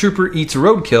 "Stormtrooper Eats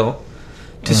Roadkill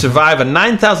to Survive a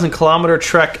 9,000 kilometer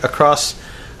trek across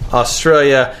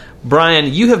Australia."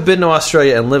 Brian, you have been to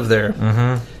Australia and lived there.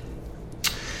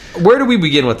 Mm-hmm. Where do we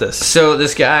begin with this? So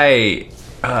this guy,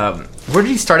 where did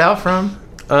he start out from?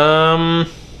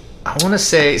 I want to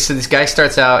say, so this guy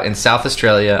starts out in South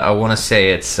Australia. I want to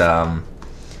say it's, or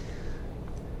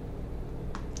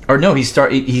no, he's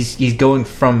going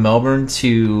from Melbourne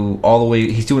to all the way.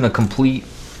 He's doing a complete.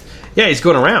 Yeah, he's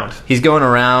going around. He's going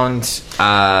around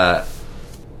to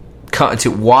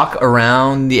walk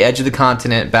around the edge of the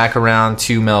continent, back around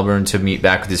to Melbourne to meet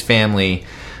back with his family.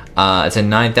 It's a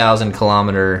 9,000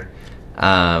 kilometer.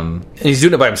 And he's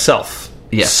doing it by himself.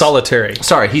 Yes. Solitary.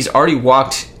 Sorry, he's already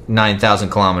walked 9,000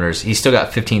 kilometers. He's still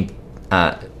got 15.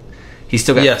 He's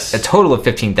still got a total of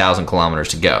 15,000 kilometers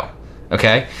to go.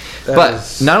 Okay,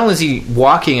 not only is he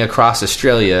walking across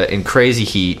Australia in crazy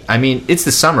heat. I mean, it's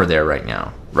the summer there right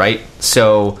now, right?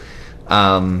 So,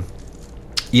 or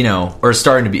it's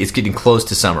starting to be. It's getting close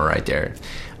to summer right there.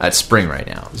 It's spring right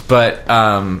now, but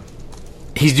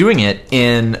he's doing it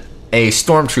in a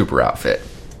Stormtrooper outfit.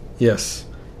 Yes,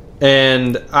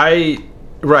 and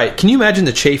can you imagine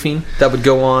the chafing that would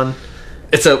go on?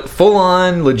 It's a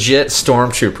full-on, legit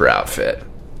Stormtrooper outfit.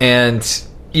 And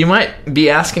you might be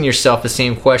asking yourself the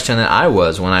same question that I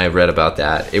was when I read about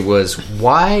that. It was,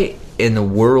 why in the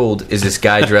world is this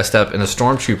guy dressed up in a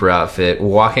Stormtrooper outfit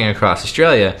walking across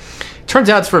Australia? Turns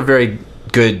out it's for a very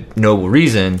good, noble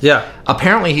reason. Yeah.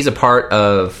 Apparently he's a part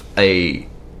of a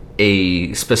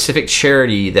specific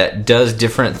charity that does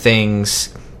different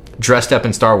things dressed up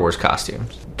in Star Wars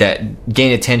costumes that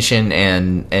gain attention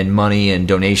and money and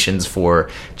donations for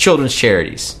children's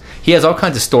charities. He has all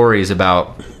kinds of stories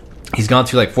about. He's gone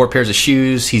through like 4 pairs of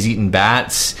shoes. He's eaten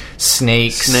bats,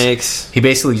 snakes. He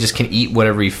basically just can eat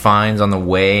whatever he finds on the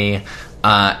way.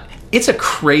 It's a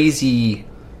crazy.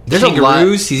 There's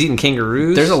kangaroos. He's eating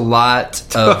kangaroos. There's a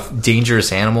lot of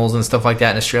dangerous animals and stuff like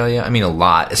that in Australia. I mean, a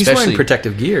lot. Especially, he's wearing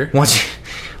protective gear.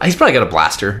 He's probably got a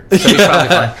blaster, so he's probably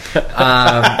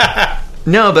fine.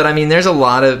 No, but I mean, there's a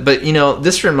lot of. But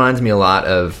this reminds me a lot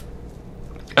of.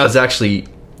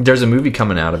 There's a movie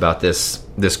coming out about this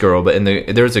girl, but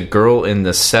there's a girl in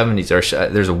the 70s, or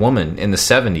there's a woman in the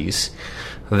 70s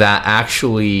that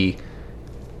actually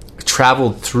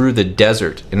traveled through the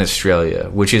desert in Australia,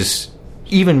 which is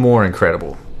even more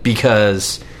incredible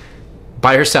because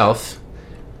by herself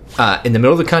in the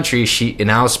middle of the country, in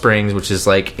Alice Springs, which is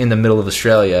like in the middle of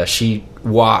Australia, she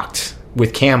walked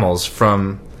with camels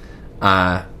from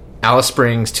Alice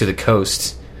Springs to the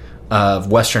coast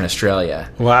of Western Australia.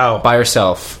 Wow. By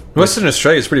herself. Western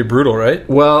Australia is pretty brutal, right?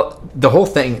 Well, the whole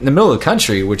thing, in the middle of the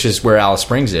country, which is where Alice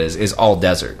Springs is all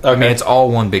desert. Okay. I mean, it's all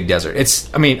one big desert.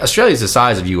 Australia's the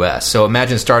size of U.S., so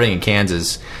imagine starting in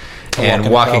Kansas and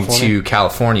walking to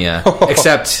California,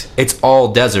 except it's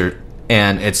all desert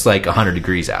and it's like 100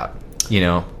 degrees out,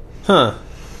 Huh.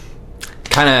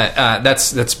 Kind of,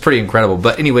 that's pretty incredible.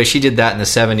 But anyway, she did that in the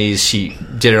 70s. She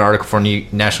did an article for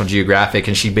National Geographic,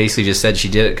 and she basically just said she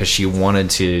did it because she wanted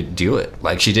to do it.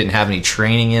 Like, she didn't have any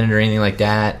training in it or anything like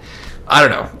that. I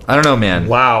don't know, man.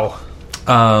 Wow.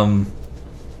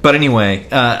 But anyway,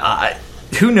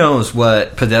 who knows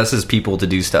what possesses people to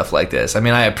do stuff like this? I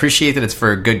mean, I appreciate that it's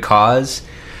for a good cause,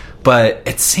 but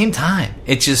at the same time,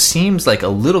 it just seems like a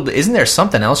little bit... Isn't there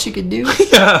something else you could do?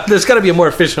 Yeah, there's got to be a more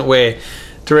efficient way.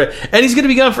 And he's going to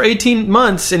be gone for 18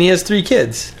 months, and he has 3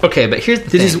 kids. Okay, but here's the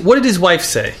thing. What did his wife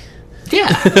say?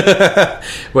 Yeah.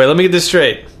 Wait, let me get this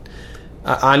straight.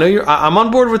 I know I'm on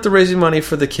board with the raising money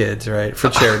for the kids, right? For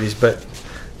charities, but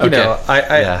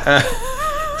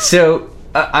So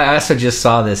I also just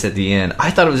saw this at the end.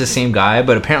 I thought it was the same guy,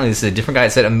 but apparently this is a different guy.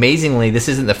 It said, amazingly, this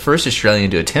isn't the first Australian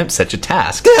to attempt such a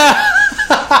task.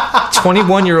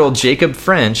 21-year-old Jacob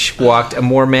French walked a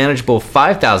more manageable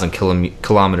 5,000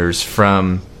 kilometers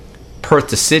from Perth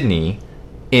to Sydney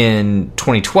in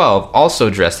 2012, also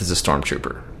dressed as a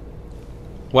Stormtrooper.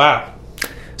 Wow.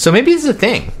 So maybe it's a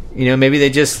thing. Maybe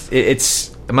they just...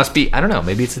 It must be... I don't know.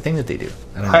 Maybe it's a thing that they do.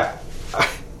 I don't know.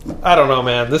 I don't know,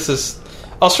 man.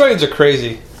 Australians are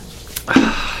crazy.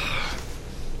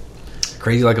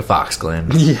 Crazy like a fox,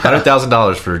 Glenn. Yeah.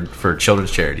 $100,000 for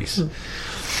children's charities.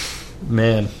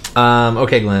 Man.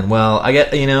 Okay, Glenn. Well, I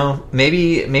get,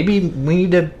 maybe we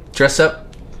need to dress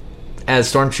up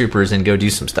as stormtroopers and go do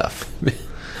some stuff.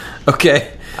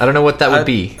 Okay. I don't know what that would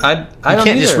be. I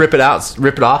can't just rip it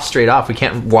off straight off. We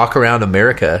can't walk around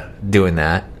America doing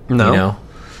that. No.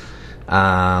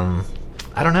 I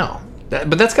don't know.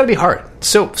 But that's got to be hard.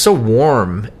 So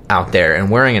warm out there, and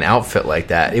wearing an outfit like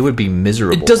that, it would be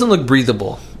miserable. It doesn't look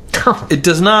breathable. It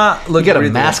does not look. You got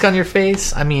breathable. a mask on your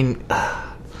face. I mean,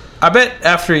 I bet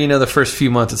after the first few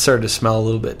months, it started to smell a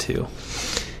little bit too.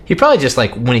 he probably just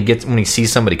like when he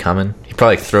sees somebody coming, he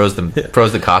probably throws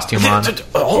the costume on.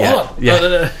 Hold on.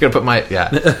 Yeah, gonna put my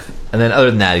and then other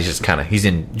than that, he's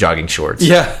in jogging shorts.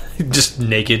 Yeah, just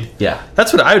naked. Yeah,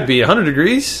 that's what I would be. 100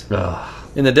 degrees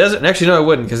in the desert. And actually, no, I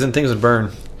wouldn't, because then things would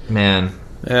burn. Man.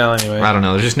 Well, anyway, I don't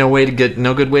know. There's just no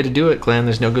good way to do it, Glenn.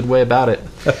 There's no good way about it.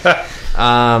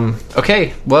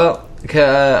 Okay, well,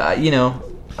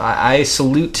 I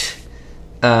salute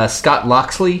Scott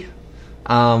Loxley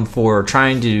for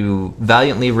trying to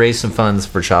valiantly raise some funds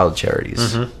for child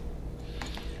charities in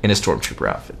a stormtrooper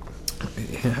outfit.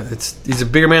 Yeah, he's a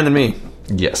bigger man than me.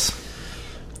 Yes,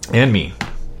 and me.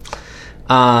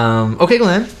 Okay,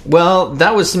 Glenn. Well,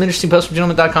 that was some interesting posts from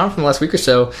Gentlemint.com from the last week or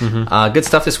so. Good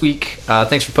stuff this week.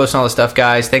 Thanks for posting all this stuff,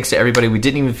 guys. Thanks to everybody we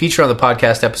didn't even feature on the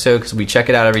podcast episode, because we check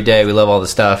it out every day. We love all the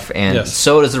stuff, and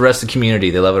so does the rest of the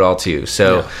community. They love it all too.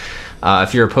 So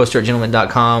if you're a poster at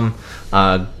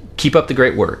Gentlemint.com, keep up the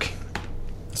great work.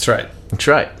 That's right. That's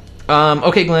right.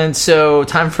 Okay, Glenn. So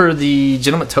time for the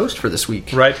Gentleman Toast for this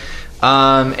week. Right.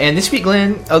 And this week,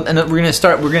 Glenn, and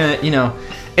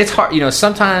it's hard,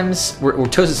 sometimes we're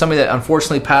toasting somebody that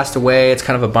unfortunately passed away. It's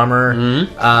kind of a bummer.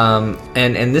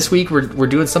 And this week we're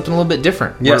doing something a little bit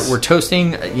different. Yes. We're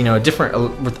toasting,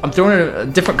 I'm throwing a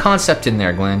different concept in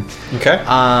there, Glenn. Okay.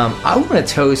 I want to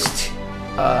toast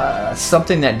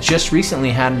something that just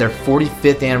recently had their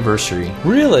 45th anniversary.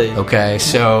 Really? Okay,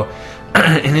 so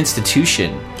an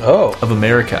institution of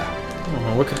America.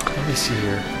 Oh, let me see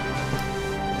here.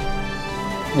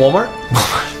 Walmart?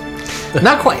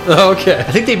 Not quite. Okay. I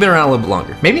think they've been around a little bit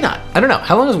longer. Maybe not. I don't know.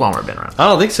 How long has Walmart been around? I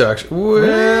don't think so, actually.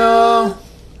 Well,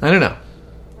 I don't know.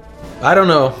 I don't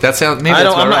know. That sounds. Maybe I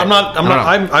that's don't. about I'm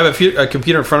right. not. I have a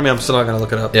computer in front of me. I'm still not going to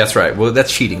look it up. Yeah, that's right. Well,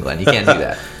 that's cheating, Glenn. You can't do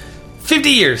that. 50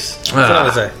 years. That's what I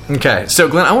would say. Okay, so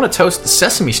Glenn, I want to toast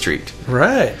Sesame Street.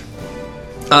 Right.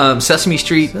 Sesame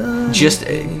Street just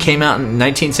came out in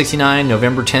 1969,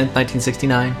 November 10th,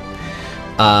 1969.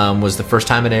 Was the first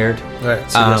time it aired. Right.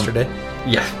 So yesterday.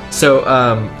 Yeah. So,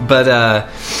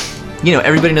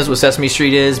 everybody knows what Sesame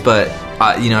Street is, but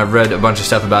I've read a bunch of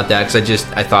stuff about that because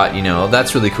I thought,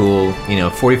 that's really cool.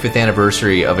 45th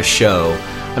anniversary of a show.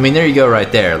 I mean, there you go,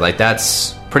 right there. Like,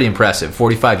 that's pretty impressive.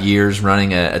 45 years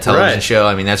running a television show.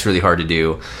 I mean, that's really hard to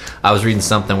do. I was reading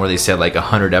something where they said like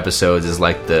 100 episodes is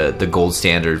like the gold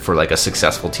standard for like a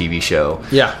successful TV show.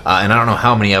 Yeah. And I don't know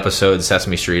how many episodes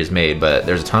Sesame Street has made, but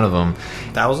there's a ton of them.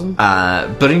 1,000?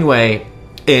 But anyway,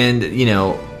 and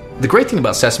the great thing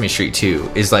about Sesame Street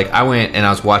too is like I went and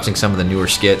I was watching some of the newer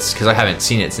skits because I haven't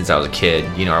seen it since I was a kid,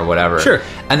 or whatever. Sure.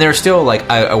 And they're still like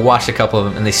I watched a couple of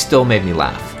them and they still made me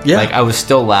laugh. Yeah. Like I was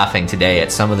still laughing today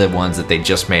at some of the ones that they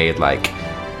just made like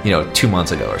 2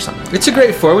 months ago or something. It's a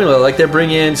great formula. Like they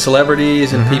bring in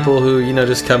celebrities and people who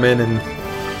just come in and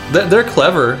they're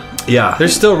clever. Yeah. They're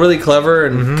still really clever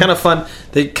and kind of fun.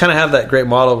 They kind of have that great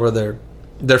model where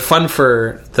they're fun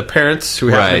for the parents who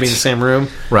happen to be in the same room.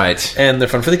 Right. And they're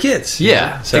fun for the kids.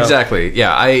 Yeah, exactly.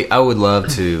 Yeah, I would love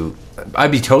to...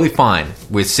 I'd be totally fine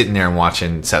with sitting there and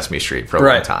watching Sesame Street for a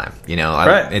long time.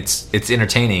 It's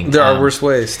entertaining. There are worse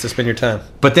ways to spend your time.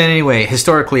 But then anyway,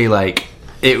 historically, like...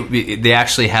 they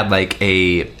actually had like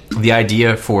the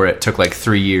idea for it took like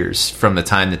 3 years from the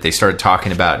time that they started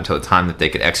talking about until the time that they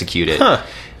could execute it.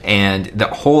 And the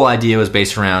whole idea was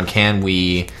based around, can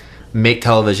we make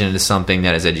television into something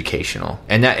that is educational?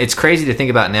 And that it's crazy to think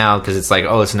about now because it's like,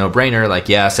 oh, it's a no-brainer, like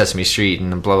Sesame Street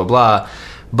and blah blah blah,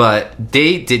 but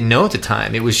they didn't know at the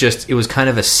time. It was kind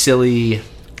of a silly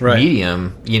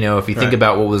medium, if you think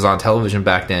about what was on television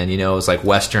back then. It was like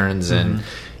westerns and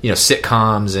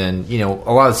sitcoms and a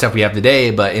lot of the stuff we have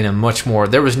today, but in a much more,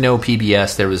 there was no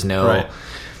PBS, there was no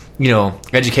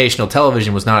educational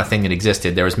television was not a thing that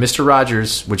existed. There was Mr.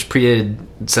 Rogers, which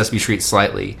predated Sesame Street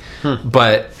slightly,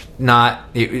 but not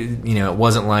it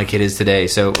wasn't like it is today.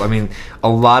 So I mean, a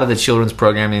lot of the children's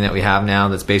programming that we have now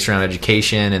that's based around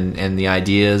education and the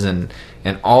ideas and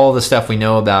all the stuff we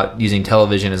know about using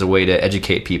television as a way to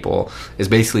educate people is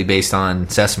basically based on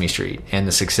Sesame Street and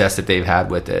the success that they've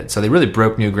had with it. So they really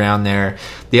broke new ground there.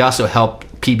 They also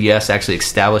helped PBS actually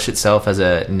establish itself as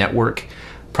a network.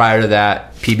 Prior to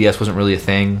that, PBS wasn't really a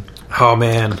thing. Oh,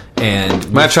 man.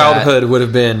 And my childhood would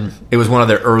have been... It was one of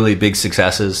their early big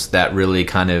successes that really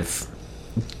kind of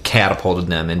catapulted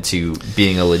them into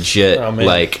being a legit,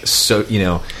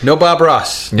 No Bob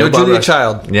Ross. No Bob Julia Ross.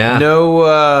 Child. Yeah.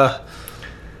 No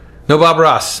Bob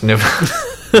Ross. No.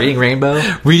 Reading Rainbow?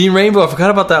 Reading Rainbow. I forgot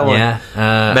about that one. Yeah.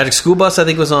 Magic School Bus, I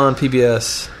think, was on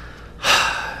PBS.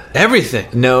 Everything.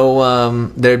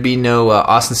 No, there'd be no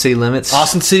Austin City Limits.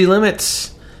 Austin City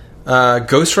Limits.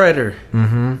 Ghost Rider.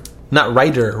 Mm-hmm. Not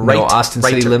Rider. No Austin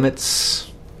City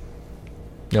Limits.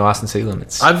 No Austin City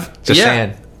Limits. Just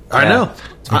saying. I know.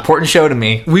 It's an important show to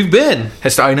me. We've been.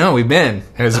 I know, we've been.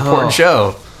 It was an important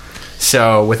show.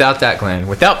 So, without that, Glenn,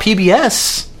 without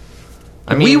PBS,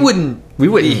 we wouldn't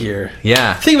be here.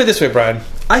 Yeah. Think of it this way, Brian.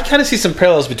 I kind of see some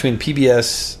parallels between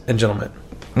PBS and Gentlemint.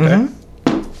 Okay?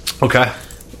 Mm-hmm. Okay.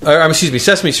 Excuse me,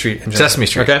 Sesame Street. And Sesame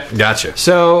Street. Okay? Gotcha.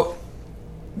 So,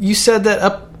 you said that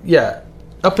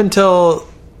up until...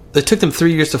 It took them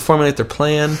 3 years to formulate their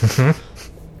plan.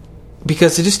 Mm-hmm.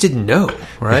 Because they just didn't know,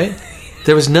 right?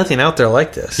 There was nothing out there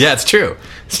like this. Yeah, it's true.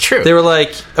 It's true. They were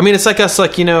like... I mean, it's like us,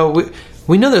 like, we know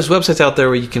there's websites out there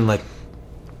where you can, like,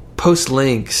 post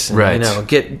links and, right.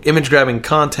 Get image-grabbing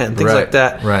content and things right. like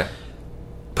that. Right.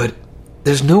 But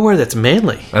there's nowhere that's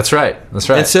manly. That's right.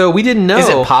 And so we didn't know. Is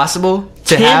it possible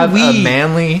to have a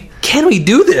manly... Can we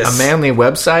do this? A manly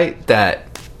website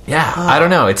that... Yeah, I don't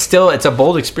know. It's a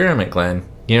bold experiment, Glenn.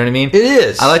 You know what I mean? It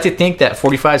is. I like to think that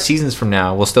 45 seasons from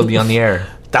now, we'll still be on the air.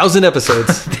 1,000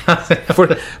 episodes.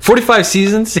 45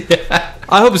 seasons? Yeah.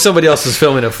 I hope somebody else is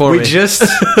filming it for me. We just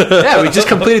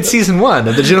completed season 1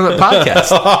 of the Gentlemint Podcast.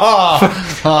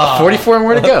 44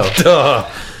 more to go.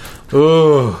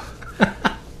 Ooh.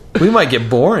 We might get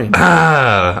boring.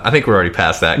 I think we're already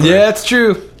past that, Glenn. Yeah, it's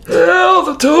true. Hell,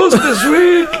 the toast this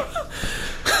week.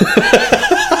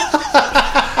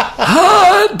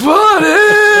 Hot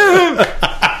butter.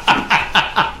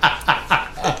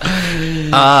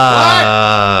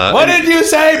 What did you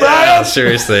say, Brian? Yeah,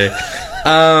 seriously.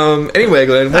 Anyway,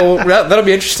 Glenn, well, that'll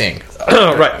be interesting.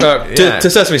 Right. To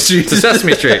Sesame Street. To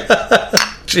Sesame Street.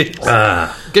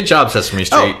 Good job, Sesame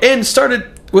Street. And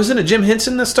wasn't it Jim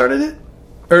Henson that started it?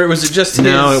 Or was it just his?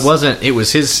 No, it wasn't. It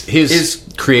was his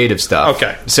creative stuff.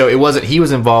 Okay. So it wasn't, he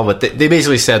was involved with, they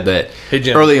basically said that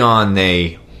early on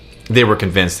they were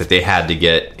convinced that they had to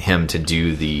get him to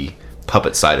do the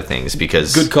puppet side of things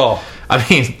because... Good call. I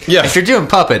mean, if you're doing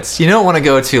puppets, you don't want to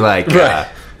go to like,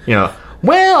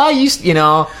 well, I used,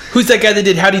 Who's that guy that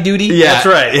did Howdy Doody? Yeah. That's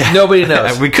right. Yeah. Nobody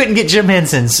knows. We couldn't get Jim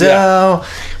Henson, so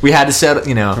we had to settle,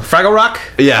 Fraggle Rock?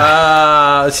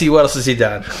 Yeah. Let's see, what else has he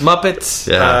done? Muppets?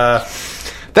 Yeah.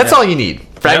 That's all you need.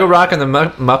 Fraggle Rock and the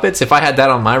Muppets, if I had that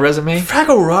on my resume.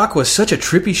 Fraggle Rock was such a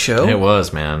trippy show. It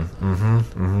was, man.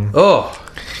 Mm-hmm. Oh.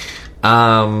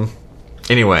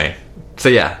 Anyway, so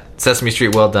yeah, Sesame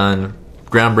Street, well done.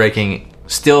 Groundbreaking,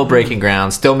 still breaking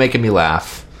ground, still making me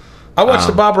laugh. I watched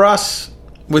the Bob Ross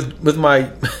with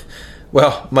my...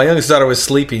 Well, my youngest daughter was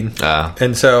sleeping.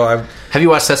 And so I... Have you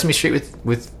watched Sesame Street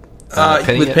with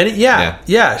Penny? With Penny?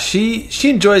 Yeah. She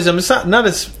enjoys them. It's not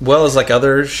as well as like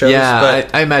other shows. Yeah,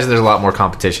 but I imagine there's a lot more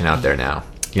competition out there now.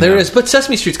 There is, but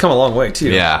Sesame Street's come a long way too.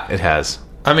 Yeah, it has.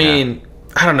 I mean,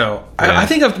 I don't know. I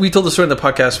think we told the story in the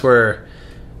podcast where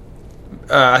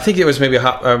I think it was maybe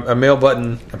a mail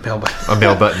button bag.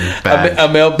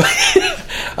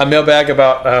 A mail bag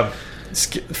about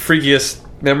freakiest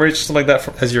memories, something like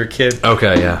that as you were a kid.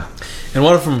 Okay, yeah. And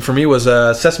one of them for me was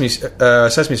a Sesame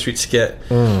Street skit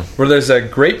where there's a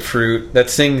grapefruit that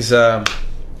sings some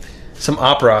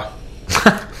opera,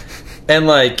 and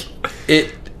like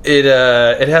it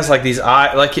has like these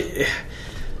eyes. Like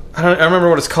I don't remember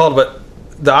what it's called, but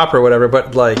the opera or whatever.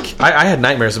 But like I had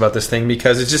nightmares about this thing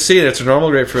because it's just seeing it's a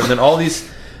normal grapefruit, and then all these.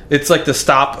 It's like the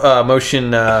stop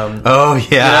motion. Oh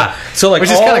yeah. So like, which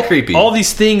is kind of creepy. All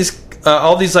these things.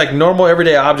 All these like normal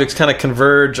everyday objects kind of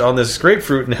converge on this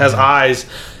grapefruit and has eyes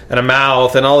and a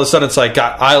mouth, and all of a sudden it's like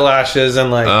got eyelashes and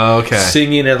like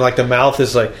singing, and like the mouth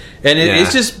is like, and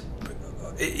it's just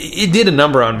it did a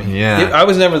number on me. Yeah, I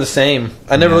was never the same.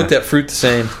 I never looked at fruit the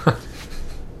same.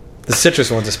 The citrus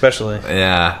ones especially.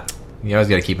 Yeah, you always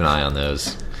got to keep an eye on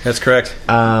those. That's correct.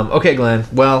 Okay, Glenn.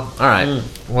 Well, all right.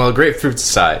 Well, grapefruits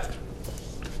aside,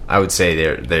 I would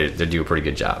say they do a pretty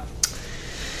good job.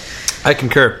 I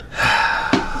concur.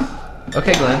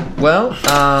 Okay, Glenn. Well,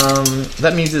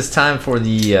 that means it's time for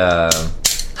the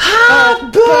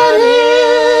hot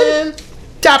button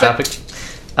topic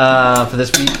for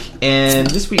this week. And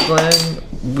this week, Glenn,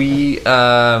 we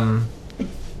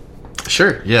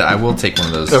sure, yeah, I will take one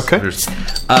of those. Okay.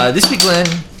 This week, Glenn,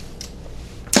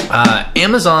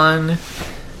 Amazon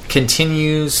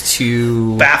continues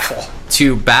to baffle,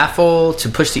 to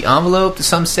push the envelope,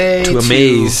 some say, to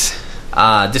amaze,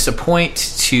 disappoint,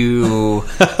 to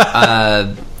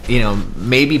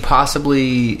maybe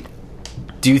possibly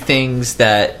do things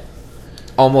that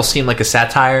almost seem like a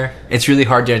satire. It's really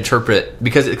hard to interpret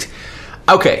because it's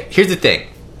okay. Here's the thing: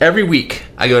 every week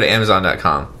I go to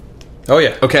Amazon.com. Oh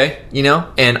yeah. Okay,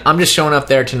 and I'm just showing up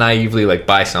there to naively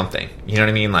buy something. You know what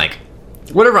I mean?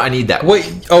 Whatever I need that week.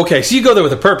 Wait, okay, so you go there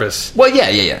with a purpose. Well, yeah.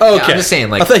 Okay. Yeah, I'm just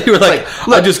saying, I thought you were look,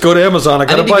 I just go to Amazon, I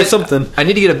gotta buy something. I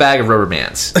need to get a bag of rubber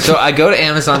bands. So I go to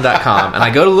Amazon.com, and I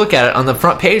go to look at it. On the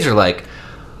front page are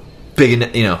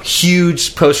big,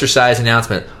 huge poster-sized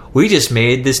announcement. We just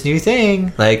made this new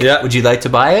thing. Would you like to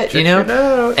buy it? Check it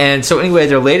out. And so anyway,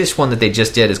 their latest one that they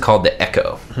just did is called the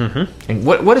Echo. Mm-hmm. And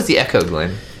what is the Echo,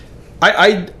 Glenn?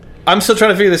 I'm still trying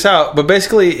to figure this out, but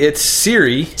basically it's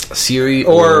Siri,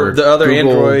 or the other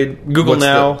Google, Android, Google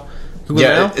Now. Google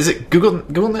Now? Is it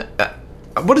Google Now?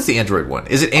 What is the Android one?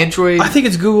 Is it Android? I think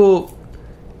it's Google.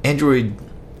 Android.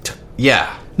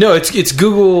 Yeah. No, it's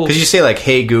Google. Because you say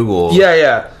Hey Google.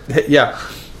 Yeah.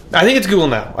 I think it's Google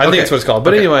Now. I think that's what it's called.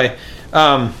 But anyway,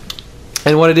 and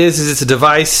what it is it's a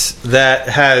device that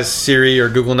has Siri or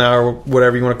Google Now or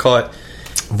whatever you want to call it,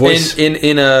 voice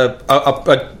in a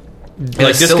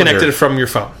disconnected cylinder from your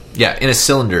phone. Yeah, in a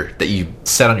cylinder that you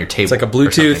set on your table. It's like a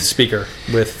Bluetooth speaker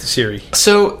with Siri.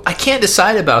 So I can't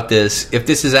decide about this if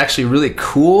this is actually really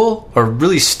cool or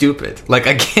really stupid. I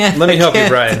can't. Let me help you,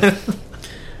 Brian.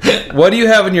 What do you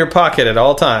have in your pocket at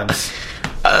all times?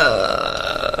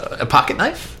 A pocket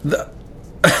knife. Right.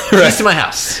 Keys to my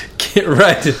house.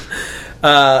 Right.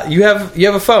 You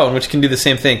have a phone which can do the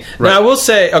same thing. Right. Now I will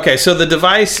say, okay, so the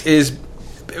device is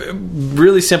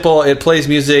really simple. It plays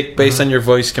music based on your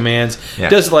voice commands. Yeah. It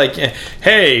does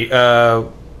hey,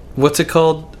 what's it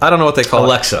called? I don't know what they call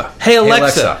Alexa. it. Hey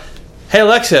Alexa. Hey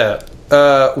Alexa.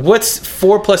 What's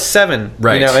 4 plus 7?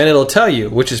 Right. And it'll tell you,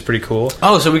 which is pretty cool.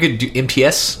 Oh, so we could do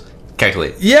MTS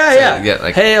calculate. Yeah.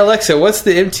 Hey Alexa, what's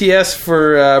the MTS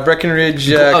for Breckenridge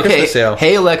Christmas Ale?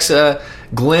 Hey Alexa,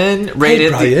 Glen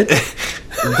rated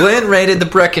Glen rated the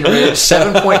Breckenridge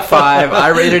 7.5. I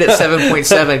rated it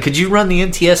 7.7. Could you run the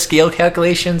MTS scale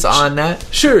calculations on that?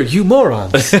 Sure, you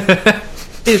morons.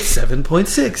 It's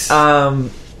 7.6.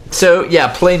 So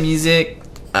yeah, play music,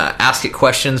 ask it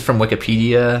questions from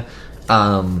Wikipedia,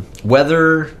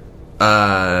 weather.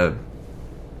 I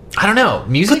don't know,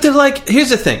 music. But here's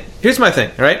the thing. Here's my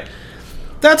thing. Right?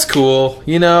 That's cool.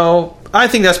 I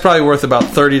think that's probably worth about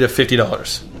 $30 to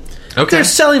 $50. Okay. They're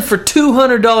selling for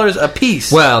 $200 a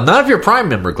piece. Well, not if you're a Prime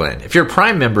member, Glenn. If you're a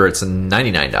Prime member, it's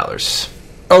 $99.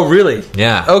 Oh, really?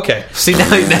 Yeah. Okay. See,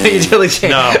 now you really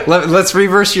changed. No. Let's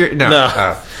reverse your... No.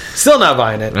 Oh. Still not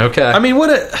buying it. Okay. I mean,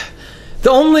 the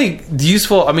only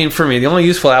useful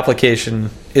application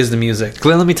is the music.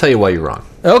 Glenn, let me tell you why you're wrong.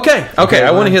 Okay.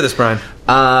 I want to hear this, Brian.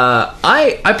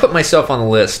 I put myself on the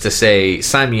list to say,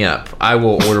 sign me up. I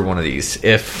will order one of these.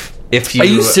 If you... Are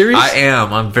you serious? I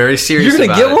am. I'm very serious about it.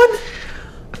 You're going to get one?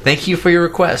 Thank you for your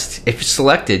request. If you're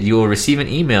selected, you will receive an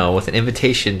email with an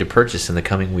invitation to purchase in the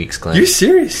coming weeks, Glenn. You're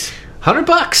serious?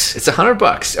 $100. It's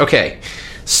 $100. Okay.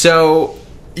 So,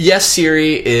 Yes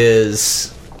Siri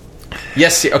is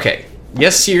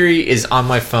on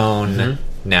my phone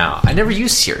now. I never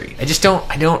use Siri. I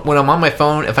don't when I'm on my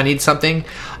phone, if I need something,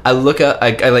 I look up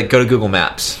I go to Google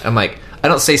Maps. I'm I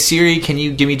don't say, Siri, can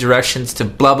you give me directions to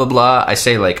blah, blah, blah. I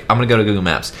say, I'm going to go to Google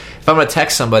Maps. If I'm going to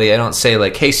text somebody, I don't say,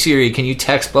 hey, Siri, can you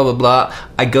text blah, blah, blah.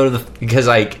 I go to because,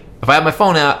 if I have my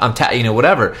phone out, I'm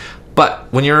whatever.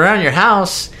 But when you're around your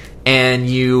house and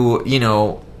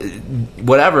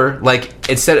whatever,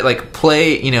 instead of,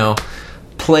 play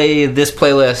this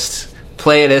playlist,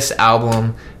 play this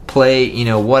album, play,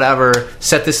 whatever,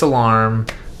 set this alarm,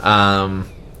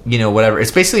 whatever.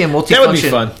 It's basically a multifunction that would be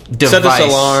fun. Device. Set this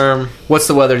alarm. What's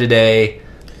the weather today?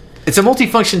 It's a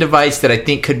multifunction device that I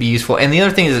think could be useful. And the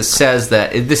other thing is it says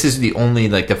that this is the only,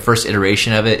 the first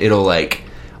iteration of it. It'll,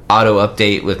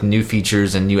 auto-update with new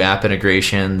features and new app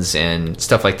integrations and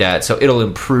stuff like that. So it'll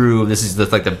improve. This is,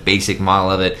 the basic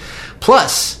model of it.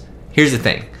 Plus, here's the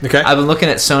thing. Okay. I've been looking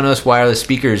at Sonos wireless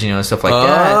speakers, and stuff like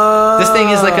that. This thing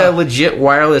is a legit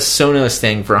wireless Sonos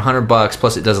thing for $100,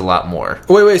 plus it does a lot more.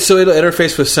 Wait, so it'll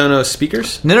interface with Sonos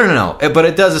speakers? No. But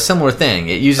it does a similar thing.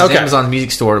 It uses Amazon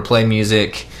Music Store to play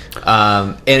music,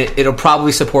 and it'll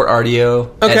probably support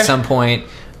audio at some point.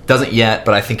 Doesn't yet,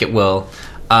 but I think it will.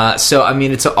 So,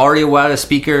 it's an audio wireless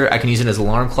speaker. I can use it as an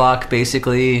alarm clock,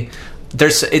 basically.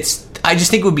 I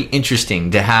just think it would be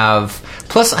interesting to have.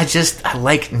 Plus, I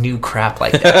like new crap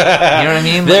like that. You know what I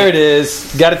mean? There it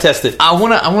is. Got to test it. I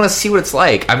want to see what it's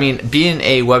like. I mean, being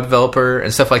a web developer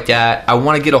and stuff like that, I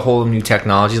want to get a hold of new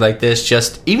technology like this.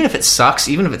 Just even if it sucks,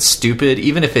 even if it's stupid,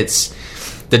 even if it's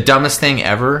the dumbest thing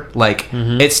ever, like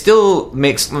it still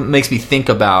makes me think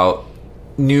about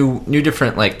new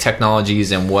different like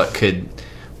technologies and what could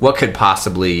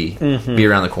possibly be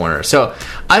around the corner. So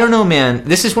I don't know, man.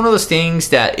 This is one of those things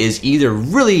that is either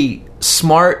really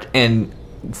smart and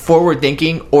forward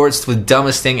thinking, or it's the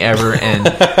dumbest thing ever. And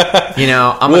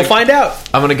we'll find out.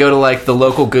 I'm gonna go to like the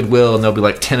local Goodwill, and there'll be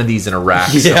like 10 of these in a rack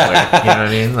somewhere. You know what I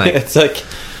mean? Like it's like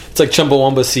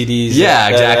Chumbawamba CDs. Yeah,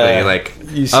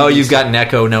 exactly. You've got an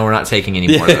Echo. No, we're not taking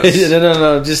any more of those.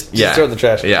 No. Just throw it in the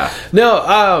trash. Yeah.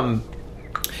 No.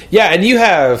 And you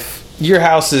have. Your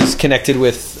house is connected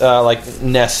with like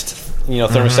Nest,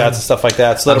 thermostats and stuff like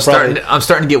that. So I'm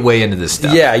starting to get way into this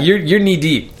stuff. Yeah, you're knee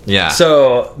deep. Yeah.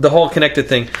 So the whole connected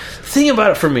thing. Thing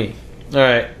about it for me, all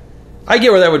right, I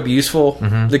get where that would be useful.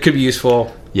 That could be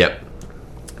useful. Yep.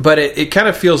 But it kind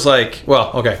of feels like, well,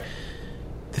 okay.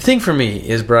 The thing for me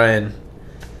is, Brian,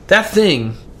 that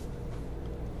thing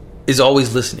is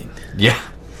always listening. Yeah.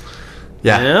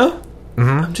 Yeah. You know?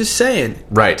 I'm just saying.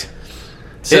 Right.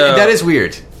 So, that is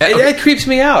weird. It creeps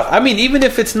me out. I mean, even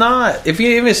if it's not, if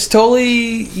it's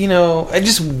totally, I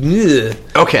just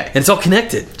okay, and it's all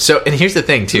connected. So, and here's the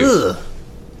thing too.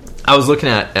 I was looking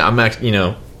at,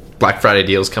 Black Friday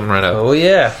deals coming right up. Oh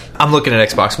yeah, I'm looking at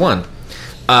Xbox One.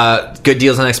 Good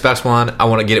deals on Xbox One. I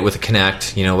want to get it with a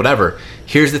Kinect. Whatever.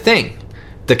 Here's the thing: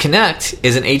 the Kinect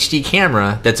is an HD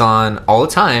camera that's on all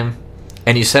the time,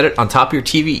 and you set it on top of your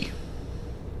TV.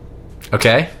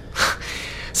 Okay.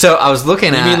 So I was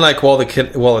looking at... You mean like while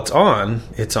it's on,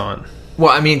 it's on?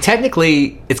 Well, I mean,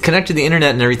 technically, it's connected to the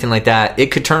internet and everything like that.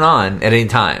 It could turn on at any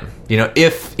time.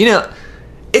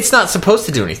 It's not supposed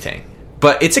to do anything.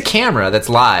 But it's a camera that's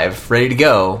live, ready to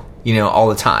go, all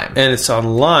the time. And it's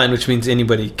online, which means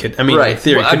anybody could... I mean, right. in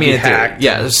theory, could be hacked.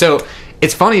 Yeah, so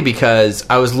it's funny because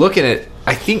I was looking at...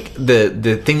 I think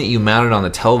the thing that you mounted on the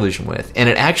television with, and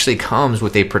it actually comes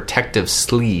with a protective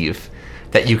sleeve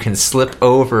that you can slip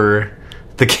over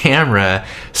the camera,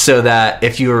 so that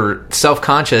if you're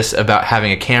self-conscious about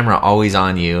having a camera always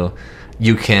on you,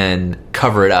 you can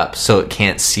cover it up so it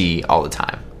can't see all the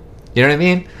time. You know what I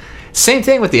mean? Same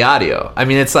thing with the audio. I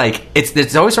mean, it's like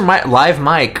it's always a live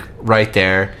mic right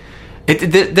there.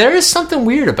 There is something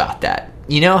weird about that.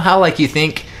 You know how like you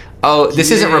think, oh,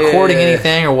 this isn't recording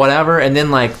anything or whatever, and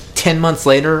then like 10 months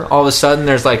later, all of a sudden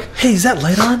there's like, hey, is that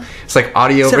light on? It's like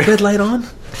audio. Is that red light on?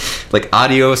 Like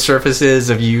audio surfaces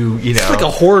of you know. It's like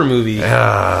a horror movie.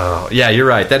 Oh, yeah, you're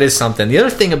right. That is something. The other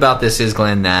thing about this is,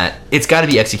 Glenn, that it's got to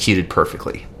be executed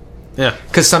perfectly. Yeah.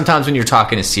 Because sometimes when you're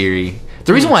talking to Siri,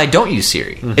 the reason why I don't use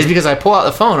Siri is because I pull out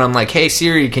the phone and I'm like, hey,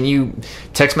 Siri, can you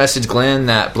text message Glenn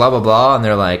that blah, blah, blah? And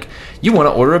they're like, you want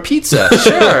to order a pizza?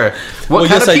 Sure. What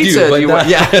kind of pizza do you want?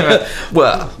 Yeah.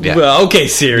 Well, okay,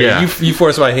 Siri. Yeah. You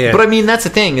force my hand. But I mean, that's the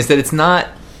thing, is that it's not...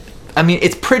 I mean,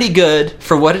 it's pretty good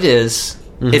for what it is.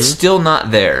 It's still not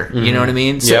there. You know what I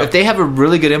mean? So if they have a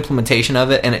really good implementation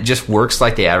of it and it just works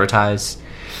like they advertise,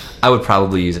 I would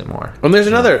probably use it more. Well, there's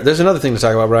another thing to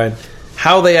talk about, Brian.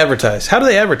 How they advertise. How do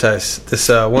they advertise this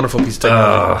wonderful piece of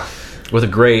technology? With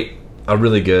a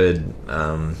really good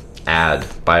ad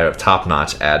by a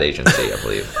top-notch ad agency, I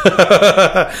believe.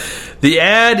 The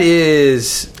ad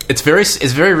is... It's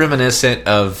very reminiscent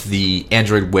of the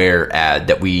Android Wear ad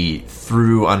that we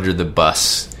threw under the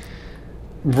bus.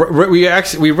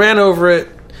 We ran over it.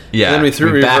 Yeah, and then we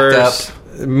threw reverse.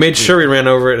 Backed up. Made sure we ran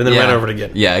over it, and then ran over it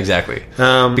again. Yeah, exactly.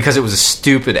 Because it was a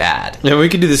stupid ad. Yeah, we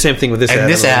could do the same thing with this ad. And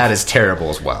this ad is terrible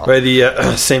as well. By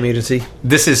the same agency?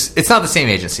 It's not the same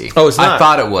agency. Oh, it's not? I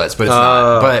thought it was, but it's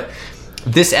not. But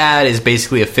this ad is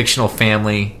basically a fictional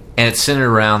family, and it's centered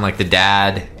around like the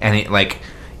dad, and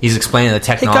he's explaining the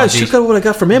technology. Hey guys, check out what I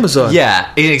got from Amazon.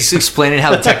 Yeah, he's explaining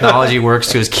how the technology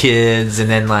works to his kids, and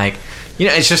then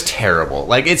it's just terrible.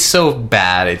 Like, it's so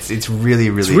bad. It's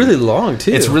really, really... It's really long,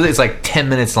 too. It's like 10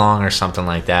 minutes long or something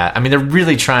like that. I mean, they're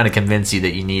really trying to convince you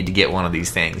that you need to get one of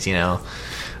these things, So, yeah.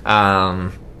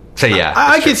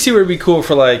 I could see where it'd be cool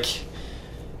for, like,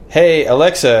 hey,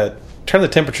 Alexa, turn the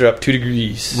temperature up 2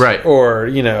 degrees. Right. Or,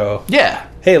 Yeah.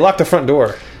 Hey, lock the front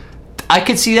door. I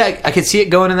could see that. I could see it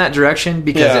going in that direction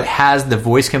because it has the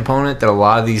voice component that a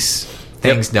lot of these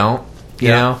things don't, you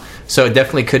know? So it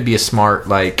definitely could be a smart,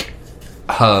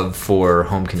 hub for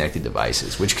home connected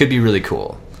devices, which could be really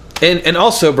cool. And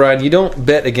also, Brian, you don't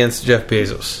bet against Jeff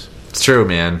Bezos. It's true,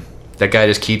 man. That guy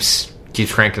just keeps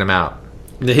cranking them out.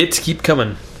 The hits keep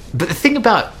coming. But the thing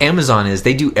about Amazon is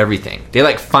they do everything. They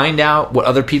like find out what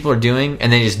other people are doing and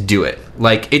they just do it.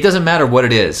 Like it doesn't matter what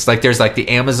it is. Like there's like the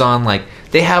Amazon, like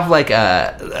they have like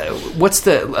what's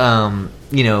the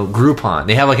Groupon.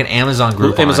 They have like an Amazon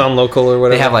Groupon, Amazon Local or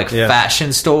whatever. They have like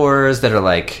fashion stores that are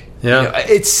like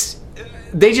it's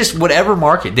they just whatever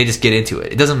market they just get into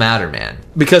it. It doesn't matter, man.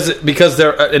 Because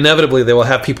they're inevitably they will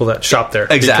have people that shop there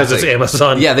because it's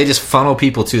Amazon. Yeah, they just funnel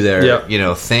people to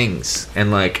their things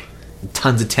and like.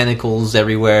 Tons of tentacles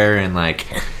everywhere, and like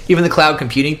even the cloud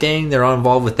computing thing, they're all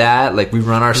involved with that. Like we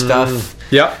run our stuff.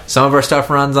 Yeah, some of our stuff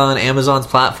runs on Amazon's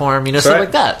platform. Stuff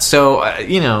like that. So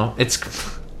it's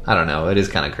I don't know. It is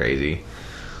kind of crazy.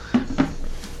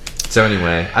 So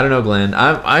anyway, I don't know, Glenn.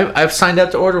 I've signed up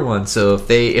to order one. So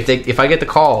if I get the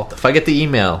call, if I get the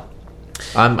email,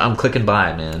 I'm clicking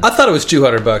buy, man. I thought it was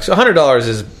 $200. $100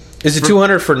 Is it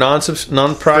 $200 for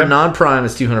non-Prime? For non-Prime,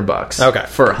 it's $200. Okay.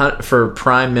 For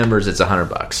Prime members, it's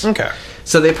 $100. Okay.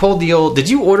 So they pulled the old. Did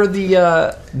you order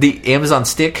the Amazon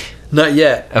Stick? Not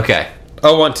yet. Okay.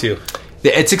 I want to.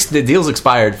 The deal's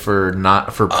expired for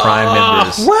Prime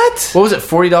members. What was it?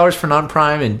 $40 for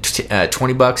non-Prime and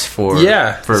 $20 for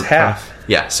it's half. Prime.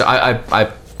 Yeah. So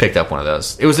I picked up one of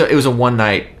those. It was a 1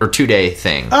 night or 2 day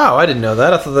thing. Oh, I didn't know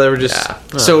that. I thought they were just...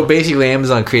 Yeah. So basically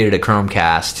Amazon created a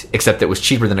Chromecast, except it was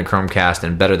cheaper than a Chromecast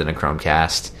and better than a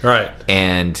Chromecast. Right.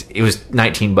 And it was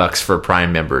 $19 for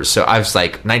Prime members. So I was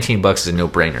like, $19 is a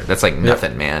no-brainer. That's like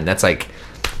nothing, man. That's like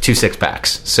 2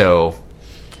 6-packs. So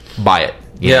buy it.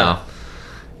 You know?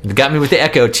 It got me with the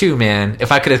Echo too, man.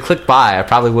 If I could have clicked buy, I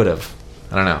probably would have.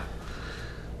 I don't know.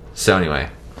 So anyway...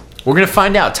 We're going to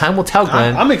find out. Time will tell,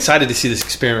 Glenn. I'm excited to see this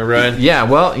experiment, Ryan. Yeah,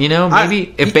 well,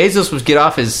 maybe if Bezos would get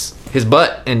off his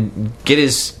butt and get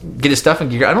his stuff in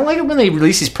gear. I don't like it when they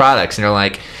release these products and they're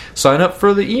like, sign up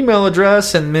for the email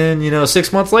address and then,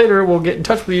 6 months later we'll get in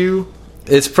touch with you.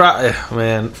 It's probably...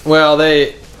 Man. Well,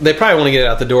 they probably want to get it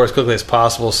out the door as quickly as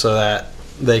possible so that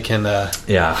they can...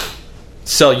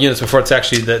 sell units before it's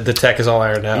actually... The tech is all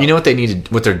ironed out. You know what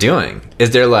what they're doing? Is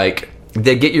they're like...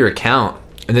 They get your account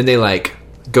and then they like...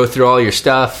 go through all your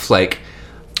stuff, like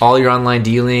all your online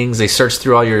dealings. They search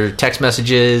through all your text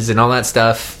messages and all that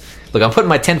stuff. Look, I'm putting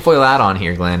my tinfoil hat on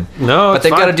here, Glenn. No, but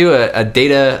they've got to do a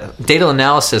data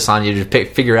analysis on you to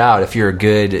figure out if you're a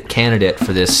good candidate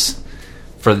for this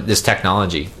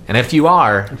technology. And if you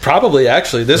are, probably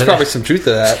actually, there's probably some truth to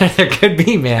that. There could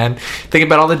be, man. Think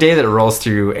about all the data that rolls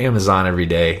through Amazon every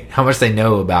day. How much they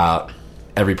know about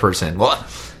every person. Well.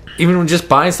 Even when just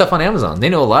buying stuff on Amazon, they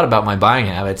know a lot about my buying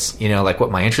habits. Like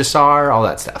what my interests are, all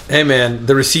that stuff. Hey, man,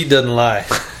 the receipt doesn't lie.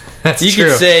 That's you true.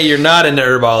 can say you're not into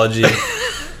herbology,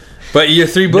 but your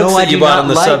 3 books that you bought on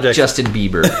the subject. Justin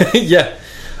Bieber. Yeah.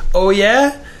 Oh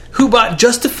yeah. Who bought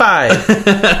Justified?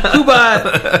 Who bought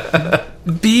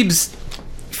Beebs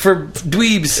for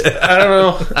dweebs? I don't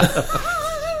know.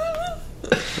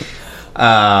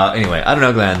 Anyway, I don't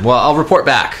know, Glenn. Well, I'll report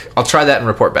back. I'll try that and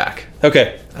report back.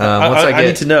 Okay. I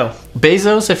need to know.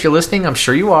 Bezos, if you're listening, I'm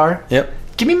sure you are. Yep.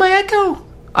 Give me my Echo.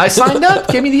 I signed up.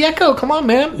 Give me the Echo. Come on,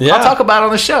 man. Yeah. I'll talk about it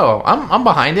on the show. I'm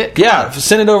behind it. Come on.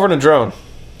 Send it over in a drone.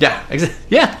 Yeah.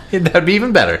 Yeah. That'd be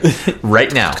even better.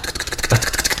 Right now.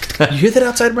 You hear that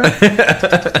outside, Brian?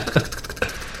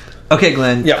 Okay,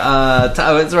 Glenn. Yeah.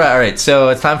 That's right. All right. So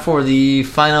it's time for the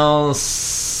final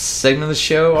segment of the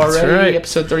show already. That's right.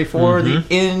 Episode 34, the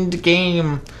end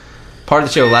game part of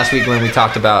the show. Last week, when we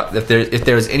talked about if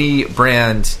there's any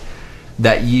brand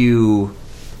that you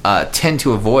tend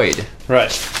to avoid.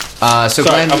 Right. So sorry,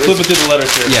 Glenn, I'm flipping through the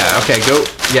letters here. Yeah. Okay. Go.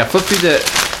 Yeah. Flip through the.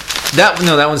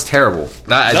 That was terrible.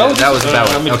 That was a bad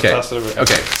one. Okay.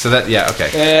 Okay. So that. Yeah. Okay.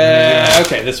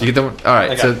 Okay. This one. You get the one. All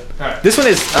right. So this one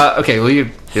is okay. Well,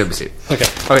 let me see. Okay.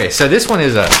 Okay. So this one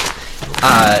is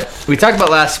we talked about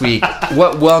last week.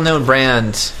 What well-known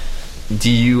brand do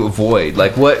you avoid?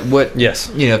 Like what? Yes.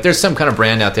 If there's some kind of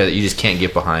brand out there that you just can't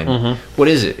get behind, what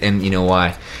is it, and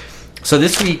why? So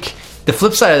this week, the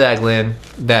flip side of that, Glenn,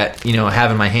 that I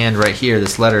have in my hand right here,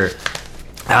 this letter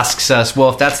asks us, well,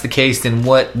 if that's the case, then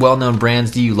what well-known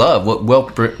brands do you love? What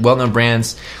well-known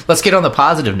brands? Let's get on the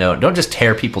positive note. Don't just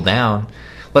tear people down.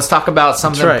 Let's talk about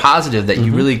something positive that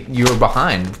you're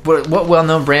behind. What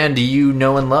well-known brand do you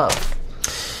know and love?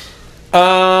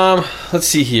 Let's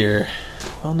see here.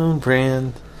 Well-known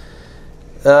brand.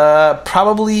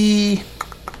 Probably.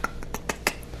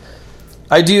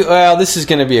 I do. Well, this is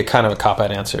going to be a kind of a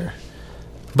cop-out answer,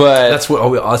 but that's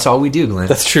all we do, Glenn.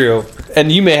 That's true,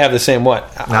 and you may have the same one.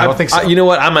 I don't think so. You know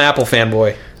what? I'm an Apple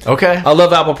fanboy. Okay, I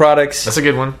love Apple products. That's a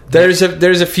good one. There's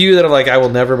a few that are like I will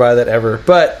never buy that ever,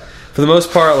 but for the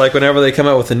most part, like whenever they come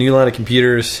out with a new line of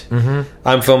computers,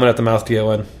 I'm foaming at the mouth to get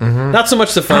one. Not so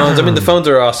much the phones. I mean, the phones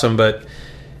are awesome, but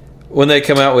when they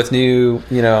come out with new,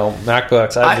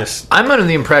 MacBooks, I'm under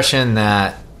the impression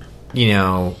that,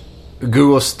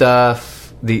 Google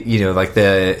stuff,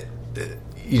 their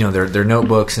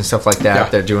notebooks and stuff like that. Yeah.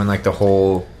 They're doing like the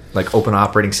whole like open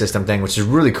operating system thing, which is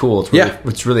really cool.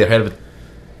 It's really ahead of it.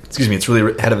 Excuse me, it's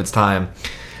really ahead of its time.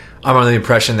 I'm under the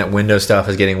impression that Windows stuff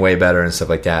is getting way better and stuff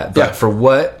like that. But for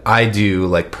what I do,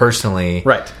 like personally,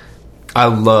 right, I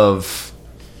love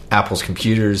Apple's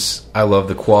computers. I love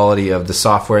the quality of the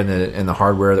software and the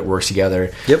hardware that works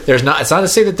together. Yep. It's not to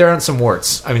say that there aren't some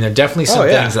warts. I mean, there are definitely some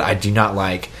things that I do not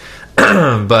like.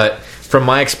 But from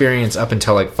my experience up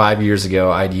until like 5 years ago,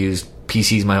 I'd used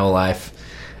PCs my whole life.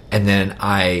 And then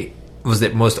I was the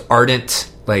most ardent,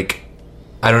 like,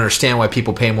 I don't understand why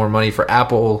people pay more money for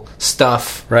Apple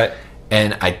stuff. Right.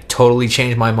 And I totally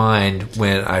changed my mind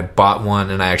when I bought one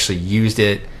and I actually used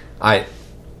it.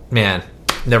 Never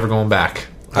going back.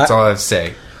 That's all I have to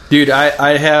say. Dude,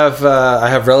 I have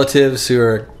relatives who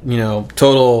are,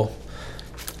 total,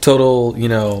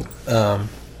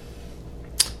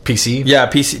 PC? Yeah,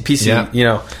 PC,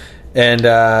 yeah. And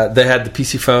they had the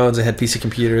PC phones, they had PC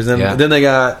computers, and then they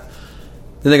got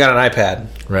an iPad,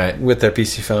 right, with their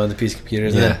PC phones, the PC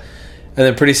computers, and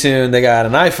then pretty soon they got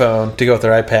an iPhone to go with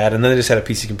their iPad, and then they just had a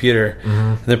PC computer,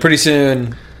 and then pretty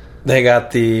soon they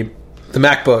got the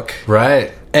MacBook,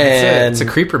 right, and it's a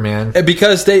creeper, man,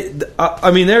 because they're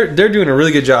doing a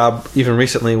really good job even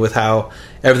recently with how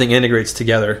everything integrates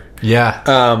together. Yeah,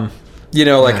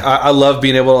 I love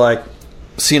being able to like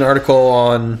see an article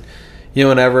on.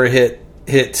 Whenever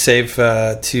hit save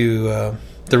to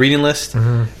the reading list,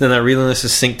 then that reading list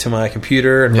is synced to my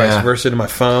computer and vice versa to my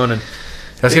phone, and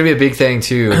that's going to be a big thing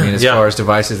too. I mean, as far as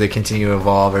devices, they continue to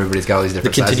evolve. Everybody's got all these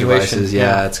different size devices.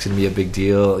 Yeah, it's going to be a big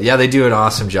deal. Yeah, they do an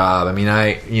awesome job. I mean,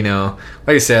 like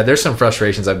I said, there's some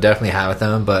frustrations I've definitely had with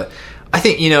them, but I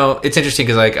think it's interesting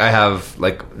because like I have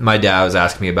like my dad was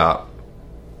asking me about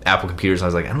Apple computers, and I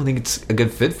was like, I don't think it's a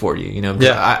good fit for you.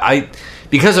 I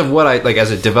because of what I like as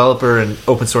a developer and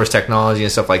open source technology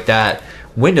and stuff like that,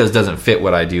 Windows doesn't fit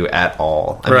what I do at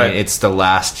all. I mean, it's the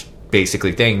last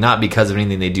basically thing, not because of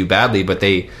anything they do badly, but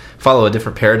they follow a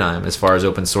different paradigm as far as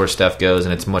open source stuff goes,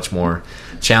 and it's much more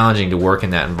challenging to work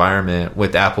in that environment.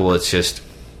 With Apple, it's just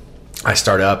I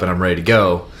start up and I'm ready to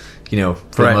go,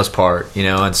 for the most part,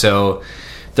 and so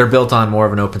they're built on more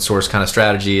of an open source kind of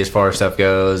strategy as far as stuff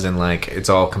goes, and like it's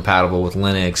all compatible with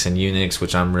Linux and Unix,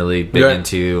 which I'm really big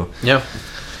into. Yeah.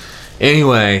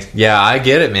 Anyway, I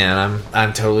get it, man.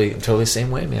 I'm totally the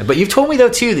same way, man. But you've told me though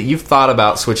too that you've thought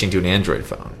about switching to an Android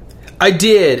phone. I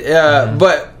did,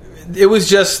 but it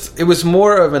was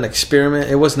more of an experiment.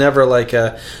 It was never like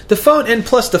the phone, and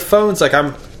plus the phones, like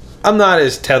I'm not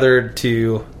as tethered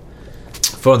to.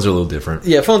 Phones are a little different.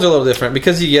 Yeah, phones are a little different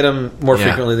because you get them more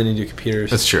frequently than you do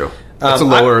computers. That's true. It's a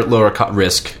lower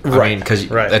risk. Right. I mean,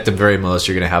 because at the very most,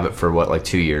 you're going to have it for, like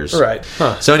 2 years? Right.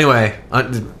 Huh. So anyway,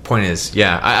 the point is,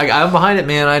 I'm behind it,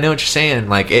 man. I know what you're saying.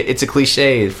 Like, it's a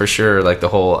cliche for sure, like the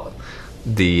whole,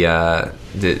 the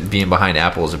being behind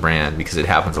Apple as a brand, because it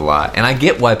happens a lot. And I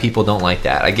get why people don't like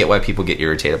that. I get why people get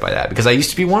irritated by that, because I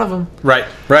used to be one of them. Right.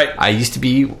 I used to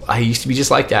be just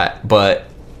like that, but...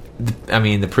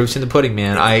 the proof's in the pudding,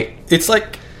 man. It's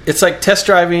like test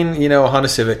driving, a Honda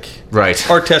Civic, right?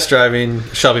 Or test driving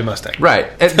Shelby Mustang,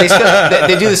 right? They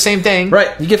do the same thing,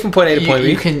 right? You get from point A to point B.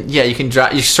 You can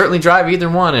drive. You certainly drive either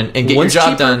one and get one's your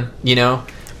job cheaper. done.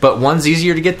 But one's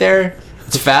easier to get there.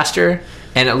 It's faster,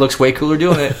 and it looks way cooler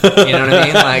doing it. You know what I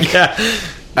mean?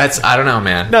 Like, I don't know,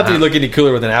 man. Not that you look any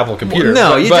cooler with an Apple computer.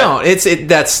 No, you don't.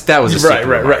 That was a right.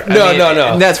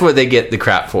 No. And that's what they get the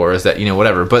crap for, is that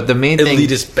whatever. But the main thing,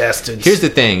 elitist bastards. Here's the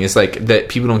thing: is like that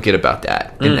people don't get about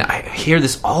that, and I hear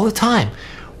this all the time.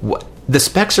 The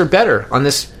specs are better on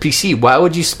this PC. Why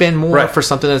would you spend more for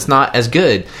something that's not as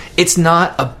good? It's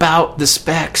not about the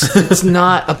specs. It's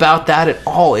not about that at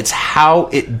all. It's how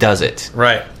it does it.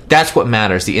 Right. That's what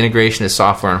matters. The integration of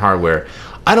software and hardware.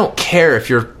 I don't care if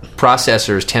your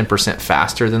processor is 10%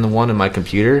 faster than the one in my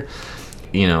computer.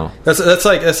 That's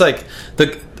like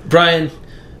Brian.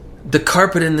 The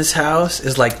carpet in this house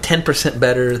is like 10%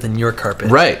 better than your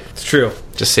carpet. Right. It's true.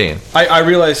 Just saying. I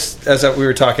realized as we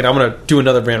were talking, I'm going to do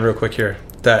another brand real quick here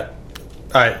that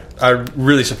I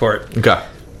really support. Okay.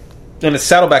 And it's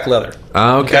Saddleback Leather.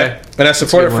 Okay. And I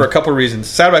support it for a couple of reasons.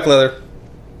 Saddleback Leather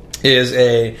is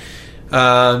a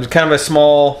kind of a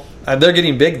small... they're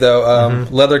getting big, though.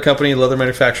 Leather company, leather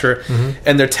manufacturer.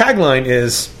 And their tagline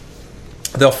is,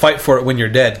 they'll fight for it when you're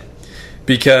dead.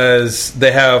 Because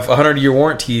they have 100-year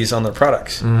warranties on their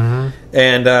products. And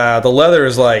the leather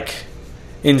is, like,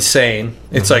 insane.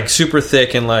 It's, like, super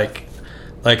thick and, like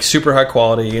like super high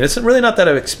quality, and it's really not that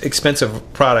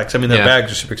expensive products. I mean, their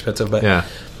bags are super expensive, but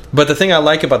but the thing I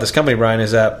like about this company, Brian,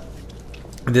 is that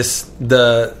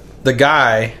the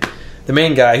guy, the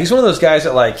main guy, he's one of those guys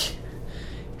that like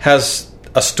has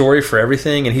a story for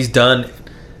everything, and he's done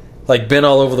like been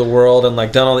all over the world and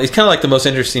like done all. He's kind of like the most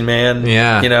interesting man,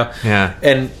 you know,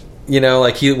 and. You know,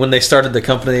 like when they started the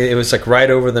company, it was like right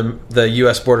over the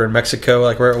U.S. border in Mexico,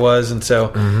 like where it was, and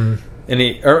so, and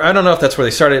or I don't know if that's where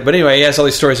they started, but anyway, he has all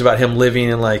these stories about him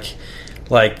living and like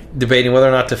debating whether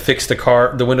or not to fix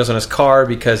the windows on his car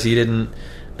because he didn't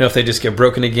know if they just get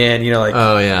broken again. You know,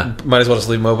 like might as well just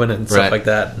leave them open and stuff like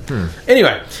that.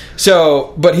 Anyway,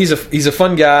 so but he's a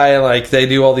fun guy, and like they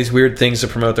do all these weird things to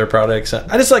promote their products.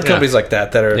 I just like companies like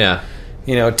that are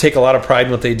you know, take a lot of pride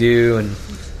in what they do. And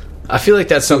I feel like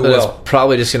that's something that's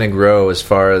probably just going to grow as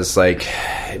far as like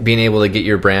being able to get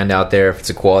your brand out there. If it's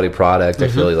a quality product, I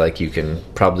feel like you can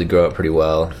probably grow it pretty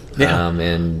well.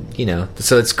 And you know,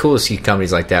 so it's cool to see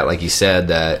companies like that, like you said,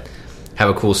 that have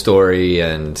a cool story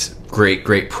and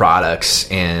great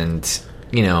products, and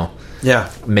you know,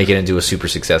 make it into a super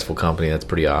successful company. That's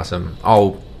pretty awesome.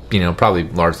 All, you know, probably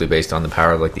largely based on the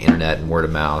power of like the internet and word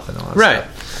of mouth and all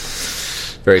that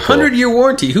stuff. Very cool. 100-year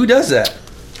warranty. Who does that?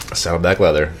 Saddleback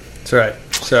leather. That's right.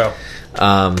 So,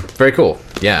 very cool.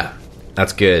 Yeah,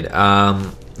 that's good.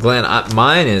 Glenn,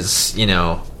 mine is, you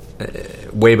know,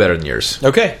 way better than yours.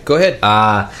 Okay, go ahead.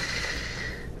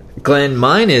 Glenn,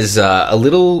 mine is a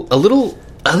little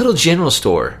general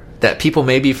store that people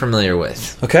may be familiar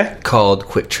with. Okay, called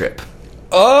Quicktrip.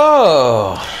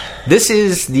 Oh, this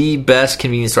is the best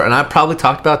convenience store, and I've probably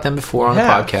talked about them before on the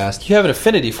podcast. You have an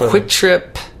affinity for them.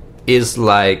 Quicktrip is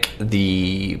like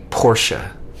the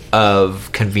Porsche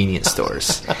of convenience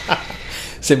stores.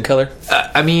 Same color.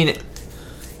 I mean,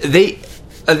 they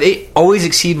always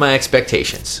exceed my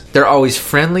expectations. They're always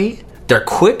friendly. They're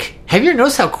quick. Have you ever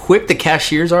noticed how quick the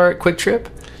cashiers are at Quicktrip?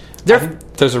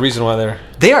 There's a reason why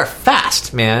they are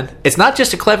fast, man. It's not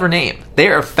just a clever name. They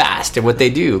are fast at what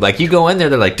they do. Like, you go in there,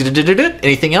 they're like,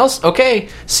 anything else? Okay,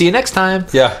 see you next time.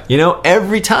 Yeah. You know,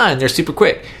 every time they're super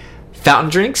quick.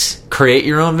 Fountain drinks, create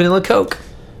your own vanilla Coke.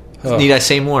 Need I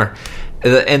say more?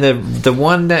 And the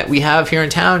one that we have here in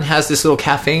town has this little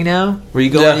cafe now where you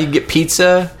go and you can get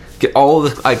pizza, get all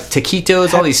the like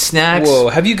taquitos, all these snacks. Whoa,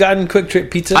 have you gotten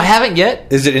Quicktrip pizza? I haven't yet.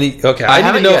 Is it any? Okay, I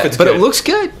haven't know yet, if it's but good. it looks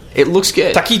good. It looks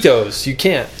good. Taquitos, you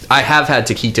can't. I have had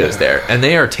taquitos there, and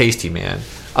they are tasty, man.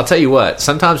 I'll tell you what.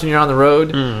 Sometimes when you're on the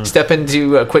road, step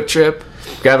into a Quicktrip,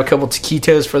 grab a couple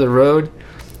taquitos for the road.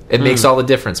 It makes all the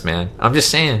difference, man. I'm just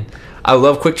saying. I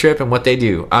love Quicktrip and what they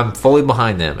do. I'm fully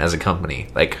behind them as a company,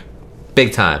 like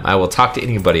big time. I will talk to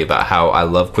anybody about how I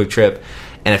love Quicktrip,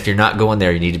 and if you're not going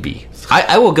there, you need to be.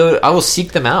 I will go. I will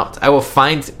seek them out. I will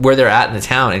find where they're at in the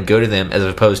town and go to them, as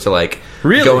opposed to like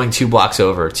going 2 blocks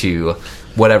over to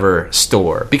whatever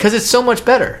store, because it's so much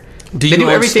better. They do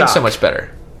everything so much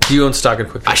better. Do you own stock at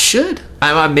Quicktrip? I should.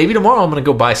 Maybe tomorrow I'm going to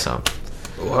go buy some.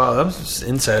 Wow, that was just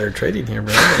insider trading here,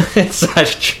 bro. Insider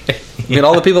trading. I mean,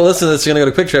 all the people listening to this are going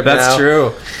to go to Quicktrip now. That's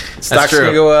true. Stock's going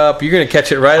to go up. You're going to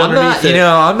catch it right underneath it. You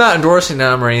know, I'm not endorsing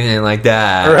them or anything like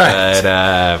that. Right.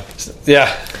 But,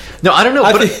 yeah. No, I don't know.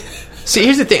 See,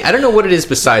 here's the thing. I don't know what it is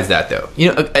besides that, though.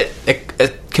 You know, a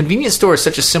convenience store is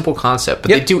such a simple concept,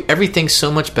 but they do everything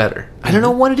so much better. I don't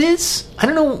know what it is. I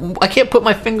don't know. I can't put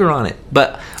my finger on it,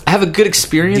 but I have a good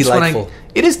experience. Delightful.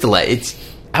 It is delightful.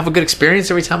 I have a good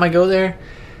experience every time I go there.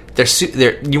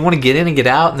 You want to get in and get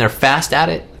out, and they're fast at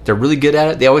it. They're really good at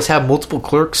it. They always have multiple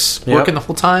clerks working the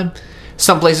whole time.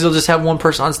 Some places will just have one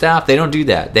person on staff. They don't do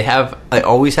that. They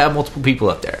always have multiple people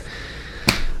up there.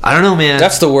 I don't know, man.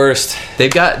 That's the worst.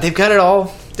 They've got it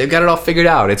all. They've got it all figured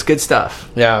out. It's good stuff.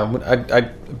 Yeah,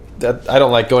 I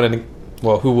don't like going in.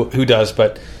 Well, who does?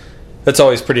 But that's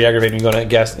always pretty aggravating. You go to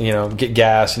gas, get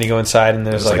gas, and you go inside, and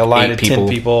there's like a line of 10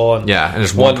 people, and and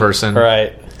there's one person.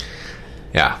 Right.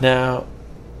 Yeah. Now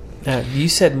you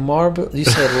said marble. You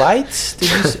said lights. Did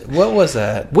you? What was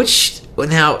that? Which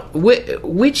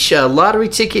lottery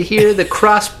ticket here? The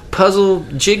cross puzzle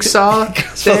jigsaw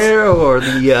there, or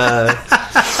the?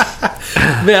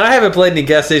 Man, I haven't played any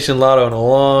gas station lotto in a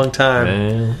long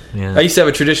time. Yeah. I used to have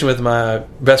a tradition with my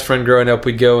best friend growing up.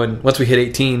 We'd go, and once we hit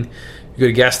 18, we'd go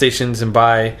to gas stations and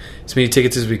buy as many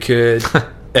tickets as we could,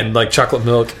 and like chocolate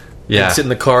milk. Yeah. And sit in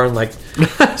the car and like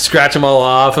scratch them all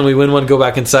off, and we win one, go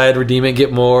back inside, redeem it,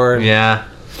 get more. And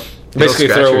basically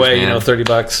throw away,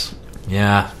 $30.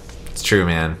 Yeah, it's true,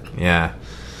 man. Yeah.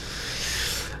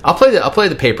 I'll play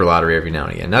the paper lottery every now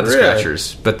and again, not the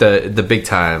scratchers, but the big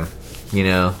time.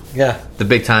 Yeah, the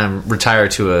big time retire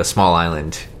to a small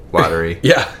island lottery.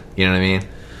 Yeah, you know what I mean.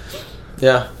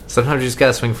 Yeah. Sometimes you just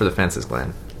gotta swing for the fences,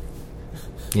 Glenn.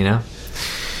 you know.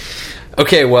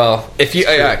 Okay, well, if you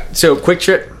so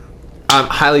Quicktrip,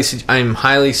 I'm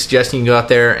highly suggesting you go out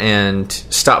there and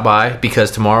stop by,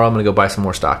 because tomorrow I'm going to go buy some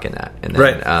more stock in that. And then,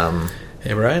 Right.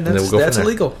 Hey, Brian, that's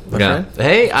illegal, my friend.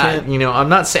 Hey, I'm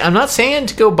not saying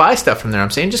to go buy stuff from there.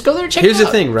 I'm saying just go there and check it out. Here's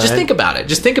the thing, Ryan. Just think about it.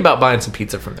 Just think about buying some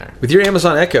pizza from there. With your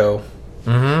Amazon Echo,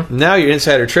 now your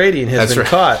insider trading has been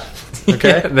caught. Okay,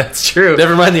 yeah, that's true.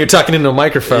 Never mind that you're talking into a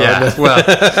microphone. Yeah. Well,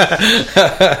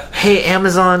 hey,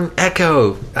 Amazon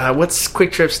Echo, what's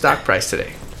Quicktrip's stock price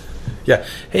today? Yeah.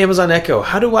 Hey, Amazon Echo,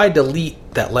 how do I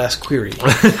delete that last query?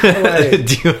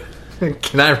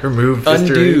 Can I remove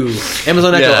undo history?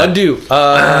 Amazon Echo undo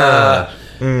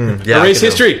erase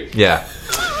history? Yeah,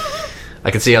 I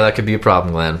can see how that could be a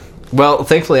problem, Glenn. Well,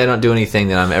 thankfully I don't do anything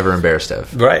that I'm ever embarrassed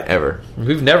of. Right. Ever.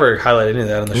 We've never highlighted any of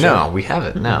that on the show. No, we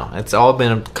haven't. No, it's all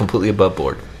been completely above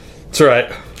board. That's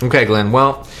right. Okay, Glenn,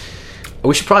 well,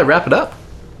 we should probably wrap it up.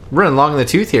 We're running long in the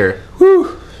tooth here.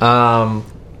 Whew.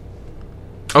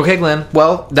 Okay, Glenn,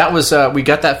 well, that was we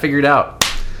got that figured out.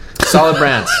 Solid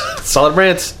brands. Solid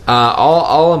brands.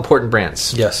 All important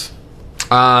brands. Yes.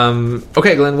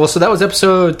 Okay, Glenn. Well, so that was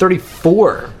episode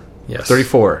 34. Yes.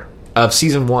 34 of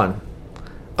season 1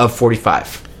 of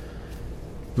 45.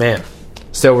 Man.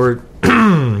 So we're,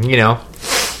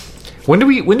 when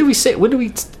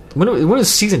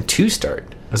does season 2 start?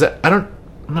 Is that I'm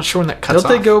not sure when that cuts off.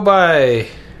 Don't they go by?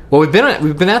 Well, we've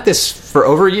been at this for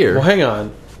over a year. Well, hang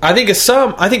on. I think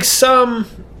some.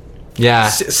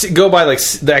 Yeah. Go by like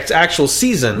the actual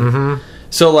season. Mm-hmm.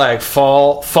 So like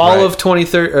fall right. of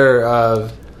 2030 or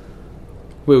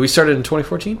wait, we started in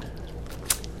 2014?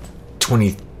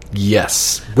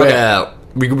 Yes. Okay. Well,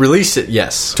 we released it,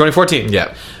 yes. 2014.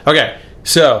 Yeah. Okay.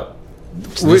 So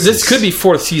this could be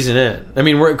fourth season in. I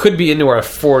mean, it could be into our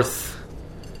fourth.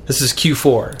 This is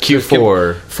Q4.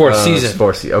 Q4. Fourth season.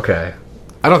 Okay.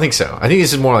 I don't think so. I think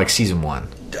this is more like season 1.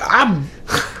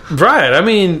 Right. I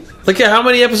mean, look at how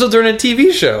many episodes are in a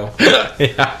TV show.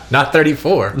 Yeah. Not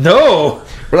 34. No.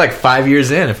 We're like 5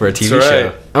 years in if we're a TV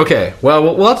show. Okay.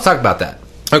 Well, we'll have to talk about that.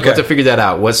 Okay. We'll have to figure that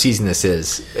out, what season this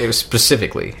is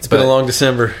specifically. It's been a long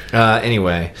December.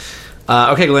 Anyway.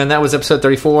 Okay, Glenn, that was episode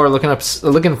 34.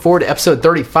 Looking forward to episode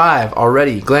 35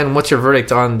 already. Glenn, what's your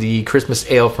verdict on the Christmas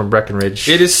Ale from Breckenridge?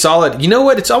 It is solid. You know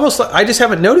what? It's almost like I just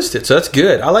haven't noticed it, so that's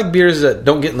good. I like beers that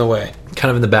don't get in the way. Kind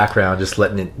of in the background, just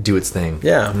letting it do its thing.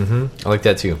 Yeah. Mm-hmm. I like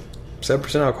that too.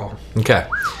 7% alcohol. Okay.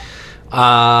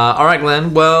 All right,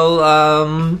 Glenn.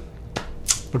 Well,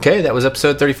 okay, that was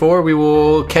episode 34. We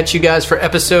will catch you guys for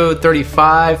episode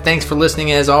 35. Thanks for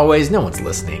listening, as always. No one's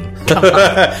listening. Come on.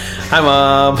 Hi,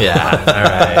 Mom. Yeah, all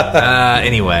right.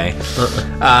 Anyway.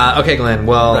 Okay, Glenn.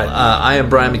 Well, right. I am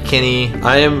Brian McKinney.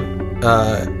 I am...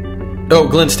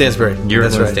 Glenn Stansberry. You're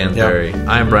Glenn Stansberry. Yep.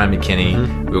 I am Brian McKinney.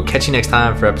 Mm-hmm. We will catch you next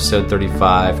time for episode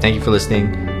 35. Thank you for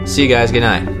listening. See you guys. Good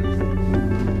night.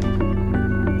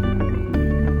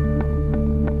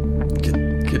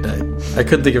 Good night. I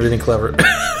couldn't think of anything clever.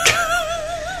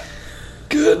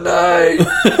 Good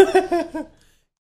night.